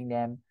them, teaching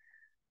them.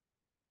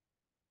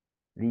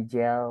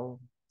 Rigel,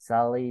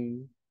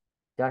 Sally,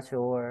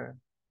 Joshua,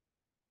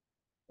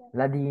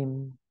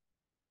 Ladim,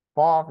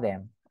 4 of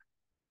them.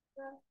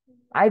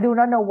 I do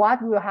not know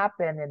what will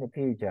happen in the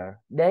future.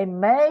 They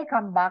may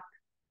come back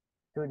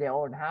to their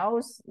own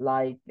house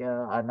like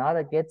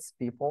another kids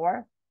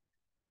before,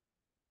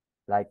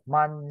 like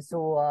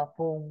Mansoor,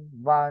 Phung,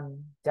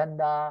 Van,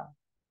 Chanda.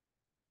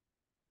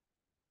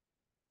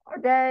 Or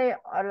they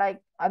are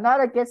like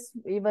another kids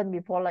even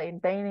before, like in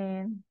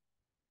TayNinh.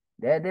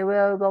 They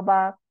will go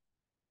back,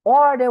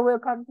 or they will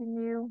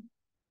continue,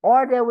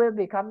 or they will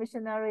become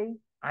missionary.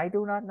 I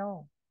do not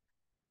know.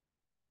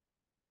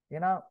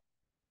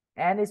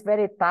 And it's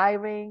very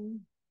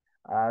tiring,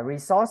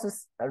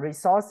 resources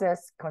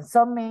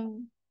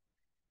consuming.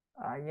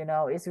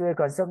 It will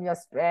consume your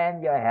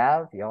strength, your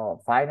health, your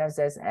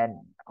finances, and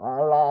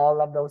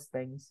all of those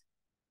things.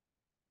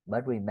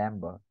 But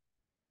remember,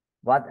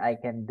 what I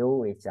can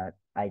do is that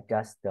I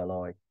trust the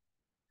Lord.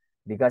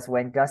 Because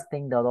when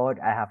trusting the Lord,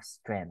 I have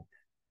strength.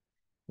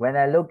 When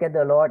I look at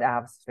the Lord, I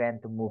have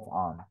strength to move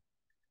on.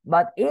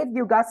 But if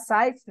you got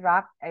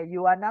sidetracked and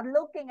you are not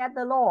looking at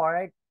the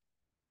Lord,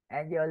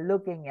 and you're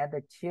looking at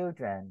the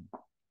children,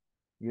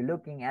 you're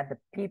looking at the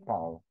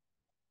people,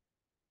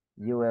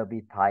 you will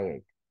be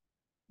tired.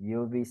 You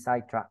will be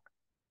sidetracked.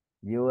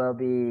 You will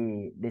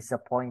be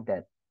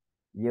disappointed.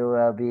 You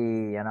will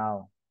be,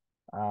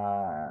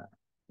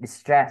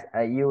 distressed.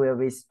 You will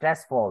be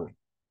stressful.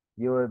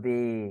 You will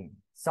be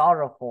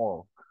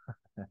sorrowful.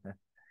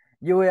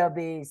 You will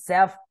be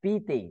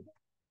self-pity.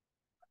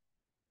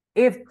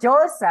 If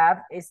Joseph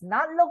is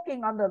not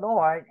looking on the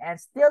Lord and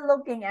still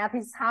looking at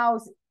his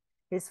house,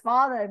 his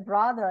father and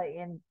brother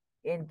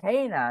in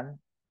Canaan,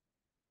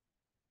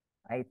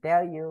 I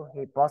tell you,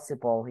 he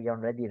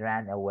already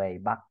ran away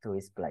back to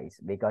his place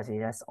because he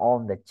has all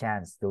the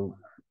chance to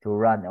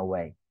run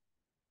away.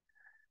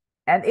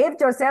 And if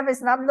Joseph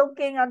is not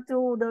looking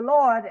unto the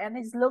Lord and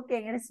he's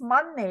looking at his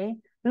money,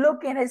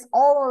 looking at his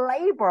own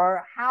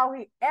labor, how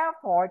he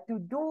effort to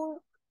do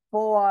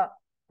for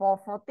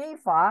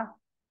Potiphar,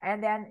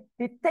 and then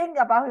he think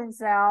about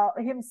himself,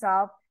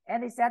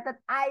 and he said that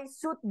I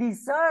should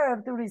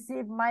deserve to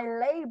receive my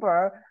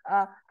labor.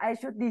 I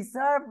should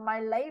deserve my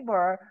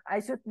labor. I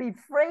should be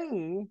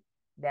free.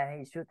 Then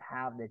he should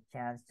have the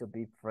chance to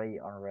be free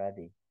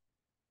already.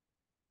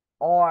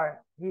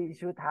 Or he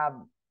should have,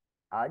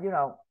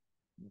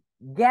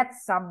 get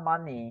some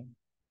money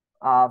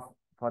of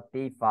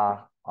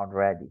Potiphar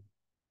already.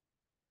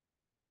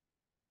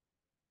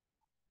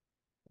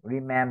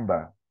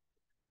 Remember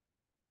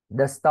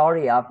the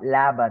story of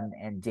Laban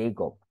and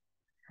Jacob.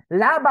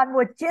 Laban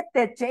would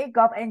cheated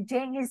Jacob and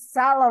change his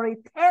salary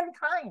 10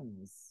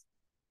 times.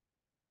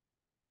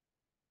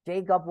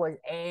 Jacob was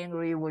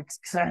angry, was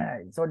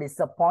so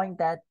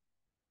disappointed.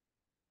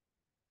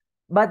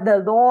 But the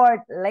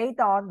Lord,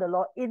 later on, the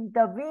Lord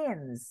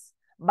intervenes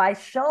by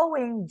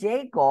showing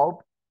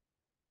Jacob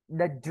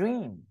the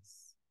dreams.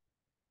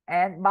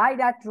 And by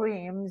that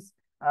dreams,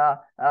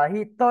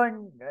 he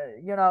turned,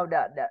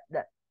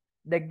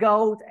 the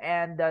goat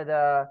and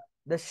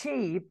the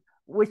sheep,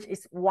 which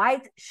is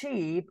white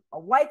sheep, a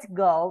white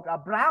goat, a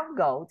brown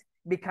goat,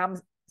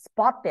 becomes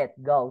spotted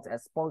goat, a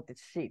spotted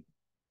sheep.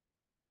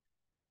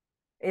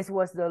 It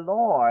was the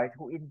Lord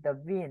who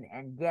intervened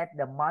and get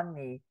the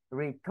money,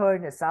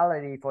 return the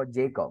salary for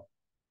Jacob,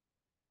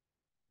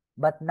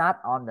 but not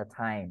on the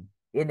time.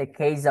 In the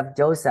case of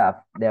Joseph,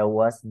 there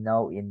was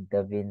no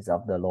intervention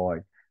of the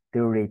Lord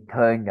to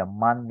return the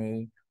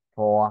money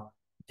for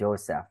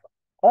Joseph,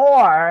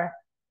 or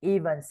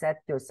even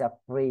set Joseph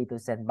free to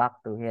send back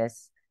to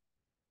his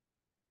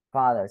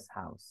father's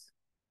house.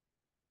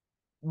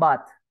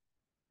 But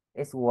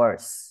it's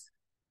worse.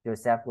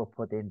 Joseph was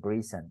put in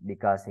prison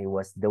because he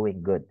was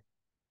doing good.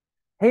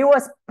 He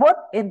was put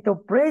into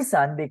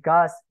prison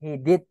because he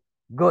did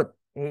good.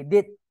 He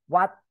did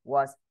what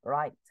was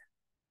right.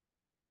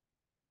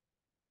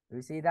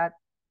 You see that?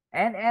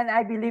 And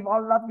I believe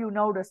all of you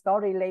know the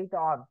story later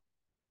on.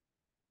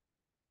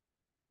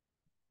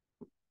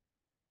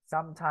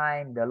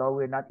 Sometime the Lord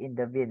will not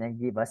intervene and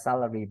give a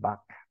salary back.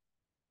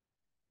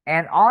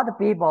 And all the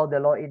people, the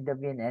Lord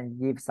intervene and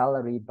give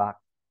salary back.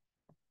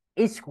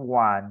 Each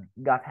one,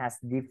 God has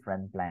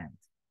different plans.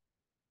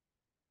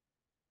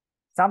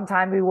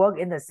 Sometimes we work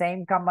in the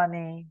same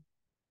company,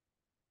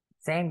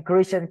 same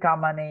Christian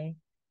company,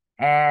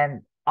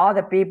 and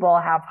other people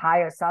have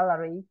higher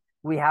salary.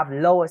 We have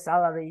lower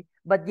salary,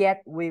 but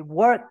yet we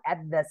work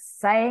at the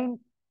same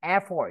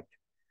effort,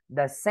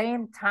 the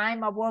same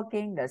time of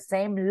working, the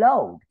same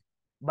load.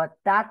 But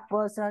that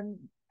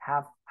person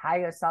have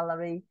higher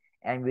salary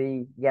and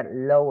we get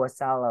lower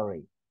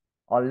salary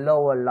or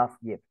lower love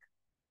gift.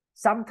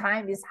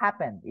 Sometimes it's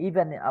happened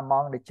even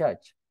among the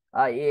church,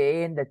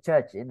 in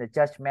the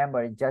church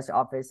member, in church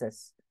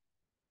offices.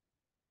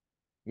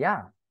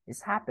 Yeah,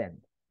 it's happened.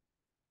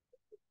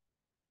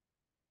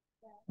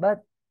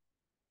 But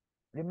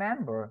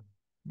remember,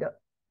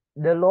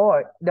 the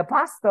Lord, the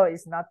pastor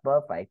is not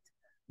perfect,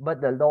 but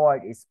the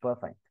Lord is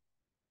perfect.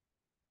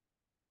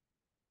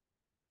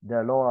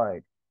 The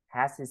Lord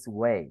has his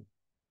way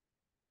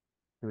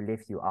to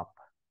lift you up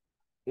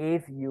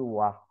if you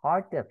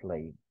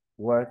wholeheartedly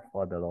work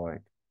for the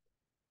Lord.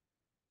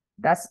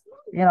 That's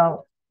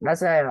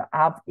I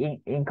have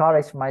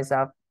encouraged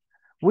myself.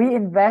 We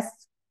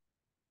invest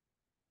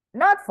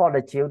not for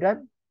the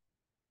children.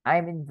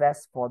 I'm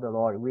invest for the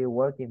Lord. We're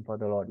working for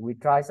the Lord. We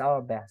try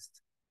our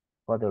best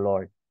for the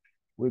Lord.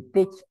 We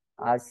teach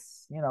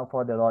us,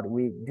 for the Lord.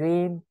 We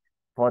dream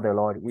for the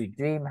Lord. We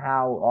dream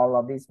how all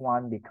of these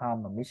one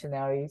become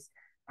missionaries,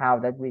 how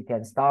that we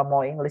can start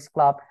more English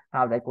club,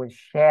 how they could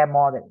share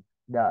more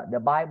the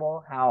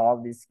Bible, how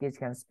all these kids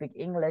can speak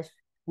English.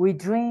 We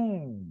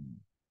dream.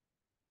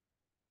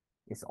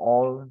 It's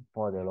all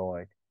for the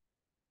Lord.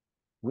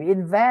 We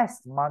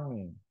invest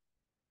money,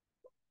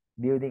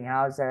 building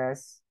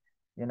houses,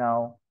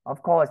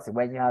 Of course,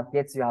 when you have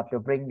kids, you have to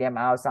bring them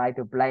outside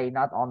to play,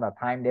 not on the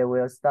time they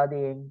were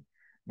studying.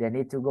 They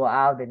need to go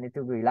out, they need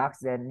to relax,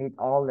 they need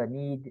all the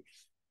need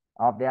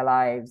of their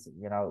lives,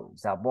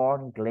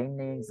 sabon,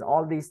 cleanings,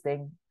 all these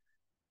things.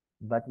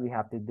 But we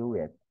have to do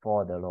it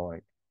for the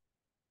Lord,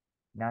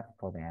 not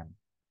for them.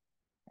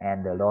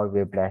 And the Lord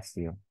will bless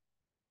you.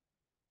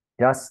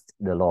 Just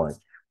the Lord.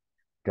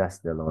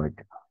 Trust the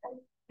Lord.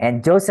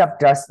 And Joseph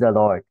trusts the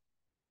Lord.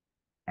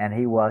 And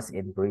he was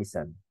in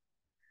prison.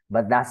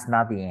 But that's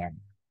not the end.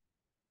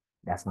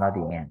 That's not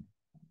the end.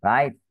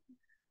 Right?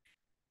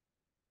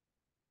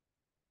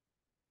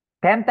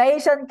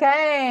 Temptation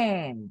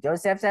came.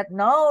 Joseph said,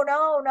 no,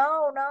 no,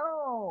 no,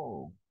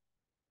 no.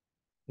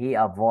 He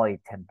avoided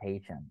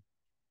temptation.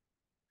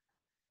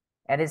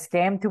 And it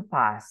came to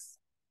pass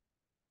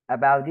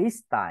about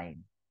this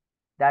time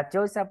that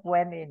Joseph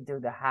went into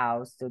the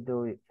house to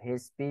do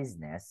his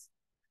business,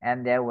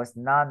 and there was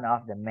none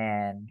of the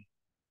men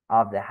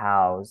of the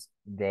house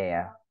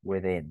there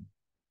within.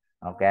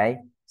 Okay?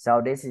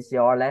 So this is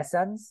your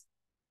lessons.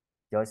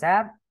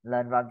 Joseph,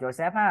 learn from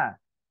Joseph, huh?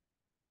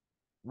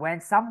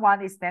 When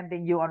someone is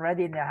tempting you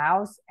already in the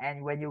house,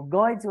 and when you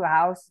go into a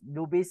house,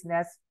 do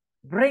business,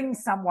 bring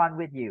someone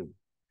with you.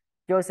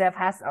 Joseph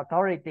has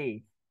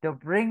authority to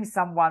bring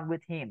someone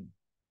with him,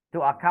 to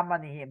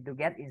accompany him to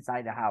get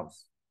inside the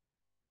house.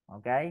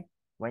 Okay?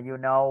 When you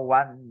know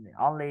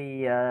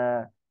only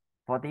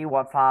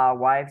 45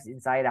 wives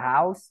inside the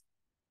house,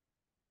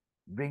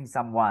 bring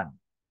someone.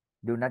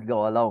 Do not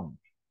go alone.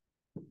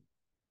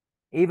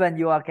 Even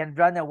you can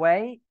run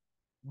away,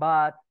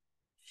 but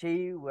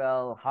she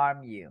will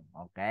harm you.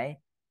 Okay?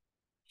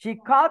 She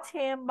caught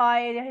him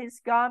by his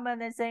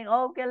garment and saying,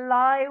 okay,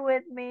 lie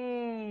with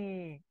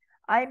me.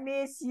 I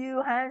miss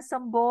you,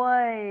 handsome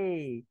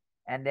boy.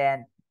 And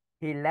then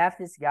he left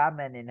his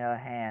garment in her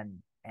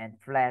hand and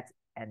fled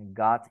and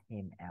got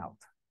him out.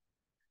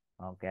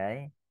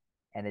 Okay?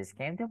 And it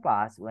came to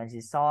pass when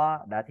she saw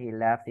that he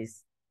left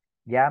his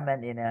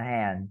garment in her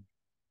hand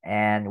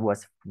and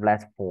was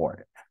fled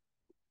forth.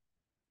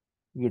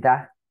 Gì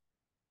ta?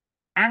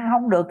 Ăn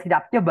không được thì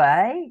đập cho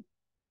bể.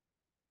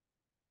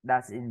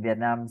 That's in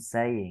Vietnam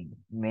saying,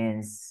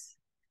 means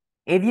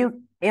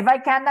if I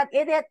cannot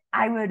eat it,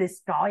 I will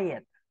destroy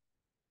it.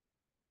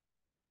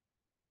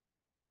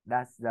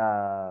 That's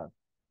the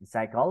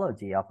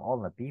psychology of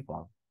all the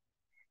people.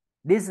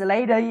 This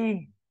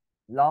lady,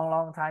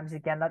 long time she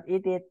cannot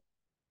eat it,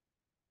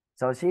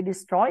 so she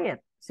destroyed it.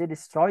 She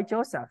destroyed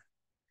Joseph.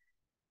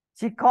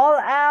 She called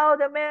out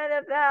the men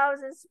of the house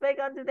and spake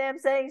unto them,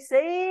 saying,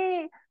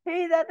 See,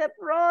 he that hath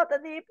brought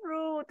an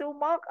Hebrew to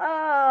mock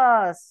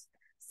us.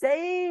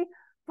 See,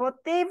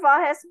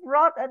 Potiphar has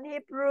brought an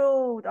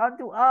Hebrew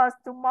unto us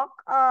to mock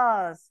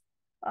us.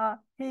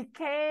 He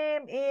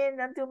came in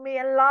unto me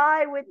and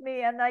lie with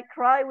me, and I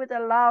cried with a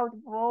loud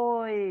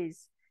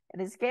voice.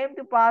 And it came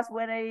to pass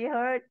when I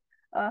heard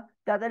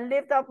that I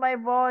lift up my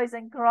voice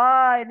and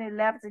cried, and he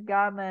left the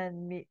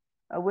garment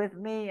with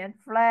me and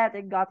fled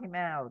and got him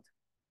out.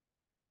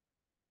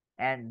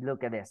 And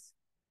look at this.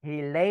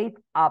 He laid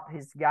up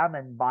his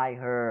garment by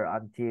her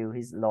until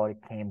his Lord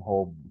came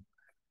home.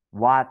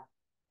 What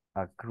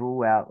a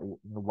cruel,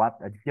 what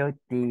a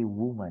dirty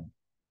woman.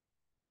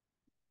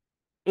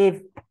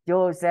 If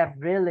Joseph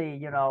really,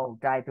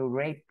 tried to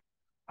rape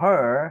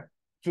her,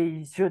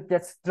 she should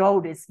just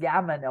throw this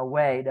garment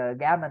away, the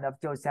garment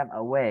of Joseph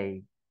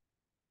away.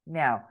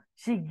 Now,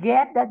 she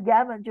get that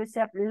garment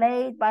Joseph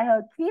laid by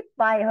her, keep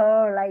by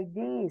her like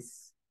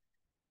this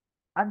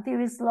until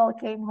his Lord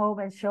came home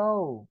and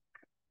show.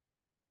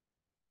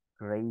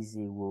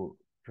 Crazy,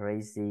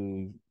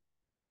 crazy,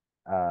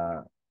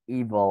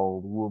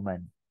 evil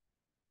woman.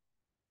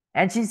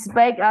 And she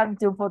spake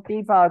unto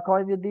Potiphar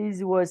according to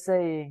these words,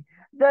 saying,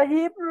 The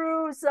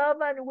Hebrew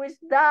servant which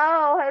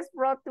thou hast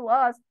brought to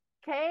us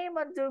came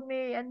unto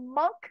me and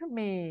mocked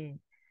me.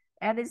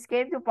 And it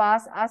came to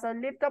pass, as I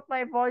lift up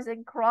my voice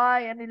and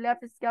cry, and he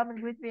left his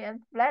garment with me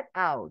and fled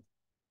out.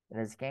 And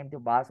it came to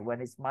pass, when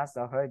his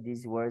master heard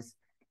these words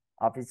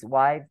of his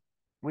wife,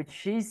 which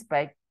she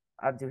spake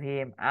unto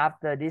him,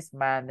 After this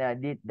manner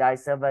did thy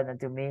servant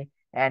unto me,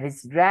 and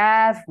his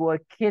wrath was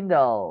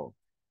kindled.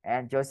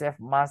 And Joseph's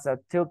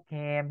master took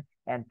him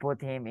and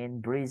put him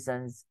in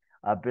prisons,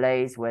 a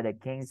place where the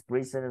king's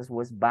prisoners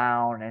was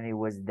bound, and he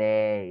was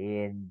there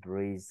in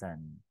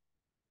prison.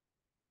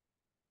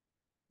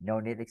 No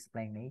need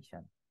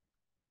explanation.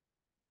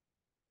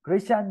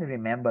 Christian,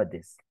 remember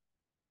this.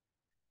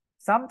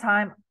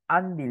 Sometimes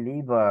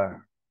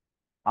unbeliever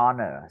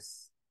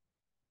honors,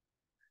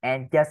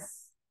 and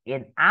just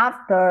in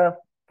after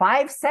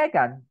 5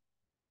 seconds,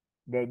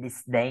 they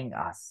disdain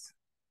us.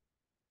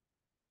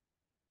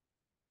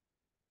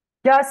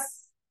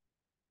 Just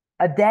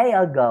a day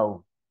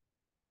ago,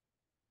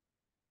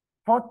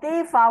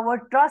 Potiphar was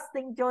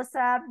trusting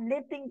Joseph,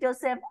 lifting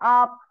Joseph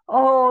up.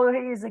 Oh,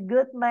 he is a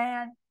good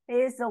man. He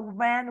is a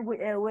man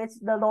which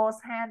the Lord's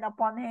hand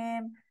upon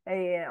him.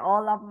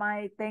 All of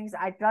my things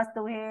I trust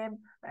to him.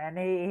 And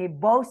he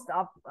boasts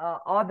of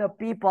other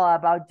people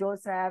about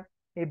Joseph.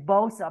 He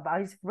boasts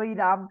about his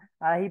freedom.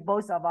 He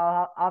boasts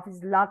about of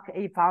his luck.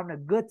 He found a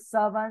good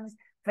servant,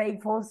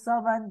 faithful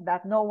servant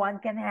that no one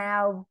can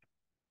have.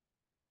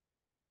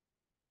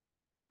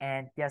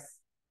 And just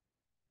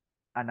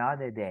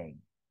another day,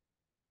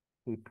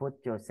 he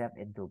put Joseph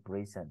into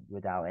prison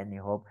without any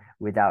hope,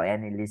 without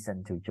any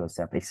listen to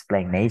Joseph's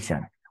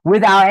explanation,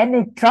 without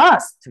any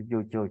trust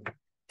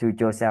to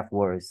Joseph's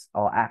words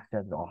or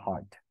actions or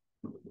heart.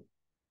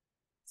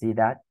 See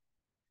that?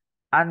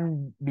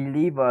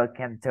 Unbeliever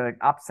can turn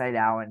upside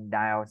down and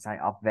downside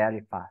up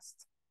very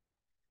fast.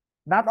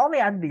 Not only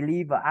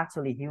unbeliever,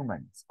 actually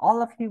humans.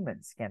 All of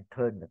humans can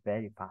turn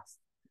very fast.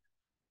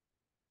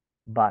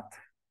 But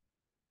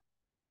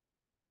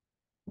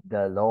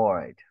the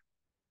Lord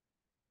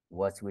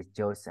was with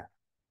Joseph.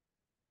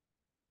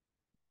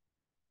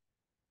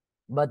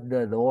 But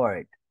the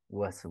Lord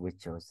was with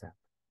Joseph.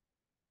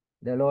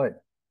 The Lord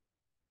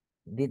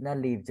did not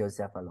leave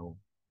Joseph alone.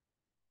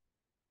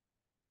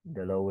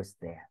 The Lord was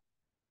there.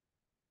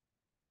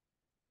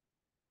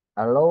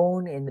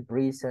 Alone in the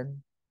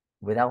prison,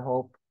 without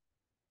hope,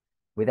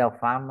 without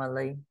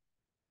family.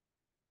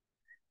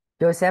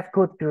 Joseph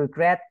could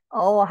regret,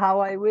 oh,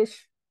 how I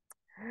wish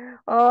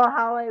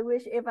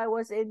if I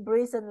was in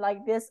prison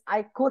like this,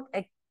 I could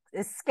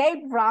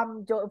escape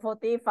from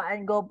Potiphar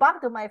and go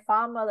back to my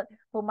family,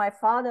 to my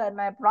father and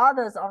my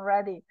brothers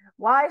already.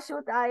 Why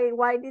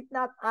did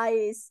not I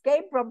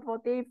escape from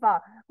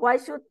Potiphar? Why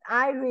should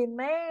I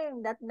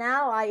remain that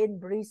now I in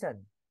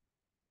prison?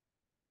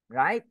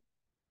 Right?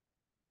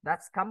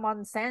 That's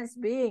common sense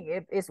being.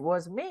 If it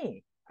was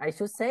me, I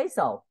should say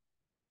so.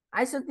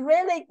 I should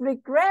really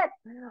regret.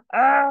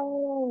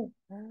 Oh,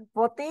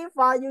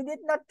 Potiphar, you did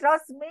not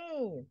trust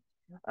me.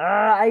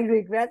 I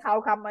regret.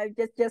 How come I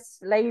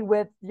just lay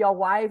with your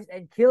wives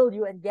and kill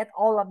you and get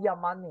all of your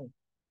money?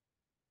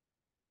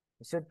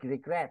 You should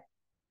regret.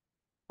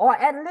 Or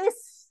at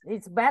least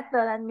it's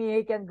better than me.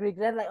 He can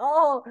regret like,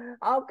 oh,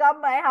 how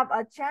come I have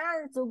a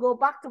chance to go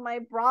back to my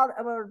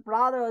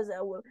brothers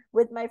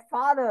with my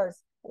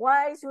fathers?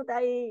 Why should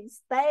I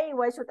stay?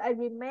 Why should I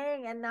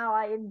remain? And now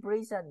I in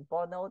prison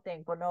for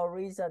nothing, for no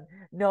reason.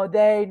 No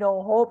day,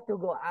 no hope to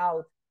go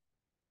out.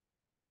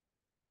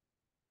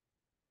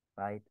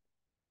 right?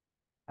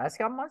 That's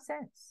common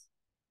sense.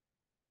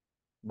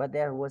 But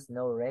there was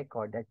no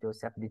record that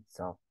Joseph did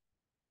so.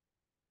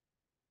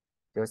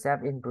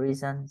 Joseph in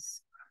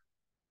prisons,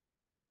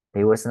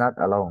 he was not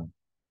alone.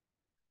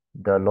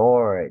 The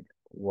Lord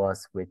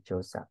was with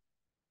Joseph.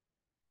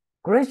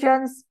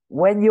 Christians,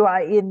 when you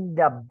are in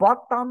the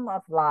bottom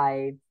of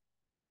life,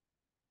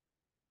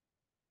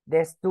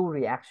 there's two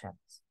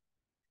reactions.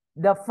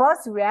 The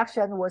first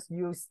reaction was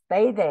you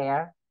stay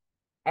there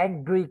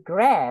and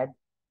regret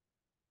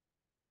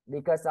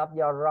because of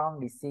your wrong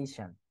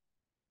decision.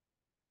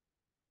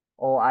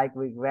 Oh, I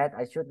regret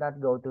I should not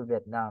go to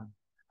Vietnam.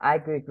 I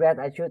regret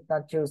I should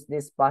not choose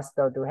this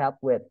pastor to help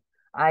with.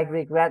 I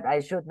regret I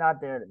should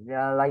not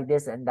like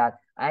this and that.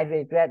 I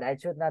regret I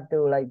should not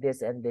do like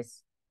this and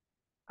this.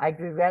 I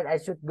regret I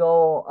should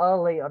go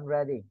early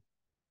already.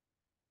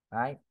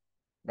 Right?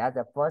 That's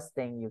the first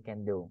thing you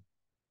can do.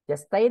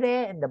 Just stay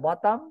there in the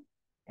bottom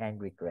and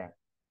regret.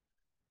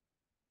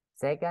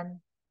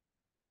 Second,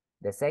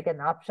 the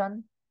second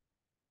option,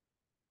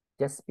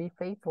 just be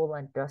faithful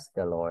and trust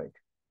the Lord.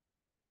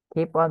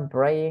 Keep on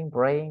praying,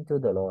 praying to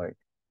the Lord.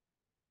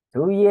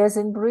 2 years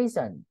in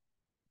prison.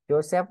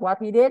 Joseph,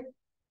 what he did?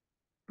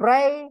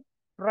 Pray,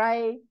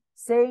 pray,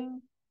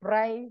 sing,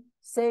 pray,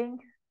 sing.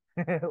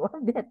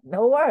 What did?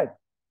 No work.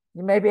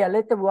 Maybe a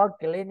little work,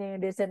 cleaning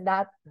this and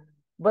that,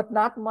 but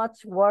not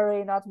much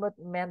worry, not much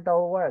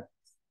mental work,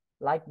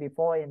 like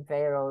before in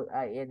Pharaoh,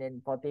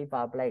 in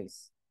Potiphar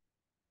place.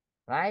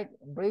 Right?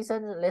 In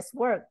prison, let's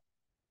work.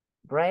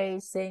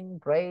 Praising,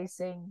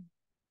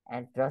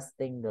 and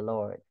trusting the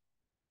Lord.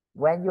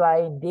 When you are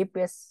in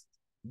deepest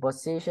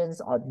positions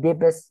or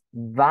deepest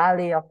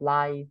valley of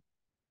life,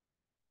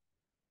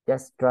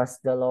 just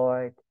trust the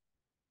Lord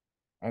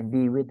and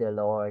be with the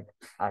Lord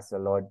as the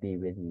Lord be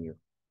with you.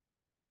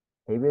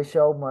 He will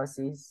show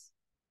mercies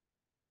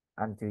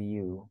unto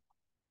you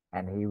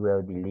and he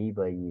will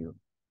deliver you.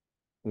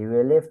 He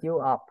will lift you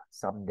up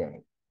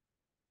someday.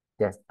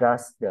 Just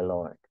trust the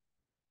Lord.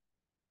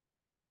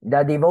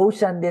 The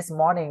devotion this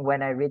morning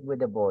when I read with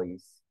the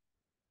boys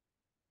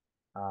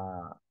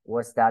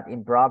was that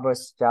in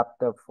Proverbs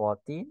chapter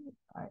 14.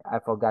 I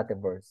forgot the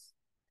verse.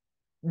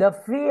 The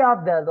fear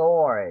of the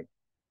Lord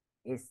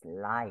is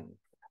life.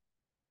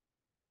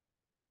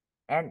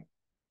 And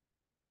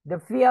the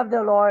fear of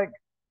the Lord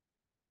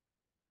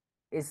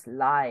is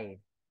life.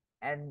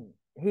 And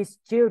his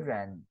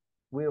children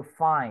will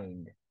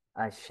find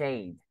a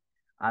shade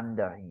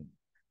under him.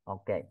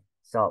 Okay,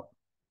 so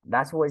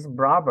that's what is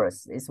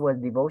Proverbs. This was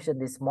devotion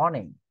this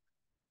morning.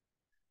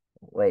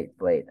 Wait.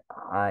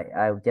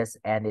 I'll just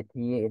end it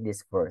here in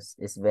this verse.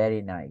 It's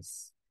very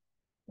nice.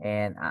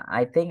 And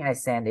I think I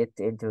sent it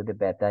into the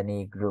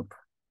Bethany group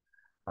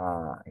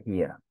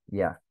here.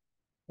 Yeah.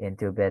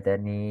 Into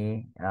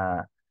Bethany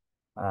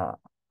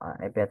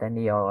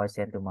Bethany or I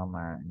sent to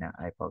Mama. No,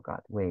 I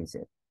forgot. Where is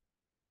it?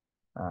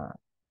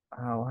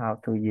 How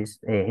to use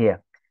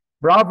here.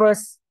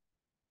 Proverbs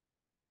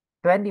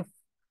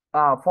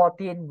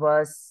 14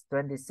 verse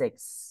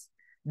 26.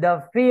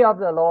 The fear of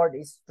the Lord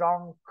is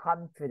strong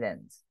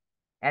confidence,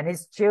 and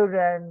his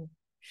children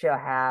shall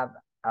have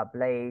a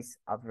place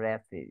of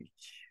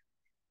refuge.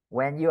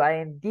 When you are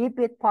in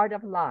deepest part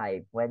of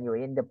life, when you're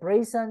in the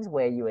prisons,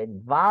 where you're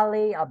in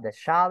valley of the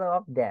shadow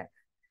of death,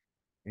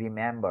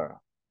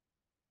 remember,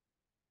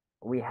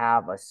 we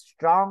have a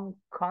strong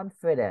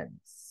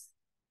confidence.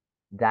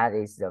 That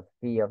is the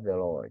fear of the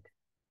Lord.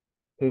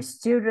 His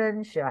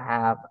children shall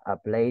have a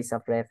place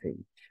of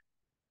refuge.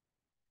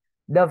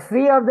 The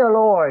fear of the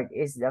Lord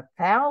is the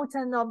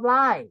fountain of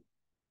life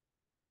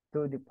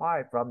to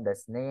depart from the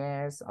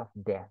snares of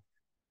death.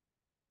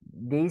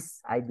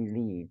 This, I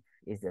believe,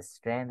 is the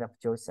strength of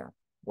Joseph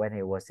when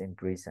he was in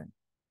prison.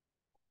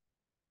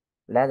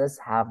 Let us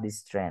have this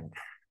strength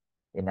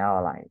in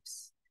our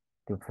lives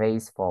to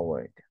face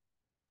forward.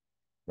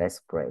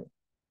 Let's pray.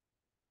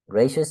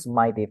 Gracious,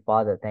 mighty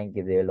Father, thank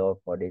you, dear Lord,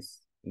 for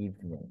this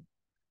evening,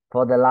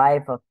 for the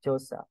life of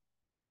Joseph,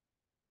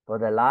 for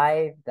the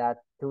life that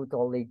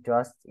totally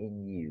trusts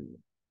in you.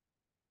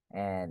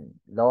 And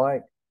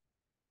Lord,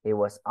 he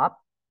was up,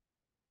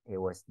 he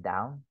was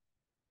down,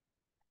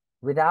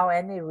 without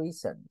any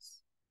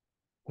reasons.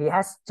 He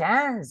has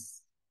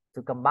chance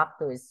to come back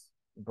to his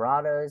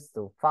brothers,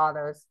 to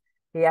fathers.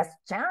 He has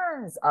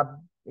chance of,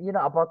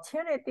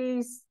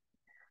 opportunities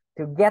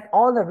to get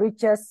all the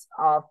riches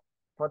of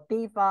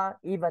Potiphar,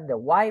 even the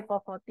wife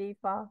of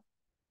Potiphar.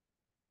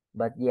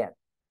 But yet,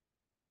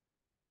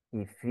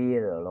 he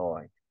feared the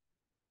Lord.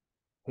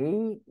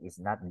 He is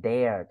not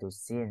there to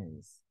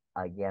sin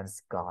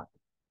against God.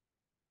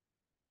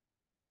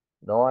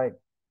 Lord,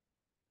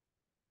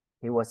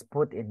 he was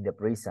put in the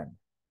prison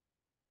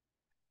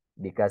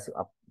because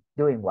of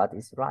doing what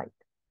is right.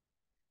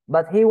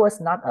 But he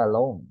was not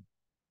alone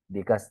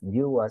because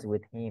you was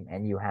with him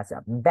and you has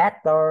a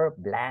better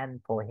plan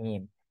for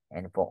him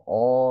and for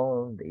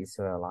all the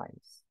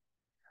Israelites.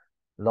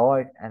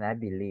 Lord, and I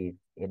believe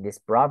in this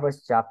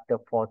Proverbs chapter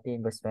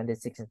 14, verse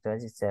 26 and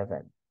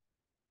 27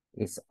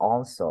 is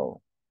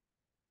also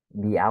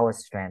be our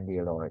strength,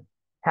 dear Lord.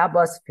 Help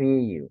us fear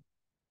you.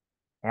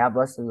 Help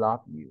us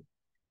love you.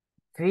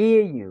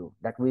 Fear you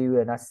that we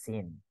will not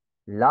sin.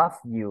 Love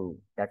you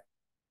that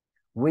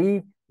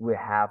we will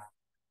have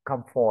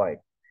comfort.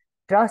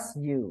 Trust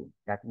you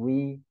that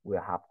we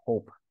will have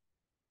hope.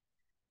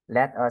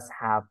 Let us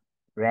have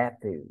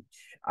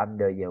refuge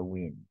under your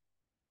wing.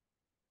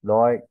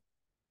 Lord,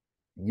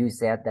 you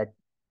said that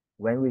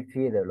when we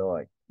fear the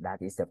Lord,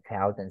 that is the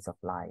fountains of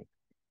life.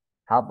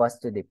 Help us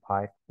to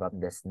depart from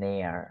the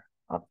snare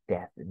of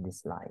death in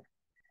this life.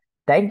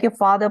 Thank you,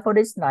 Father, for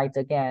this night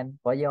again,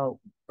 for your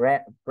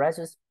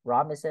precious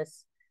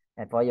promises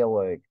and for your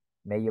word.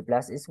 May you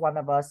bless each one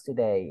of us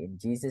today. In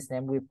Jesus'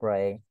 name we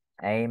pray.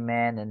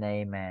 Amen and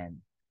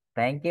amen.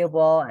 Thank you,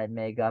 Bo, and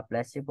may God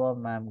bless you, Bo,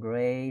 Ma'am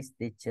Grace,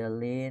 Teacher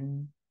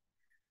Lynn,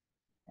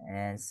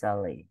 and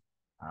Sally.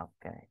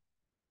 Okay.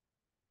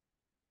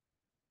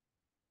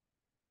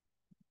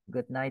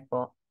 Good night,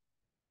 Bo.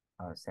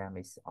 Oh, Sam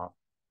is off.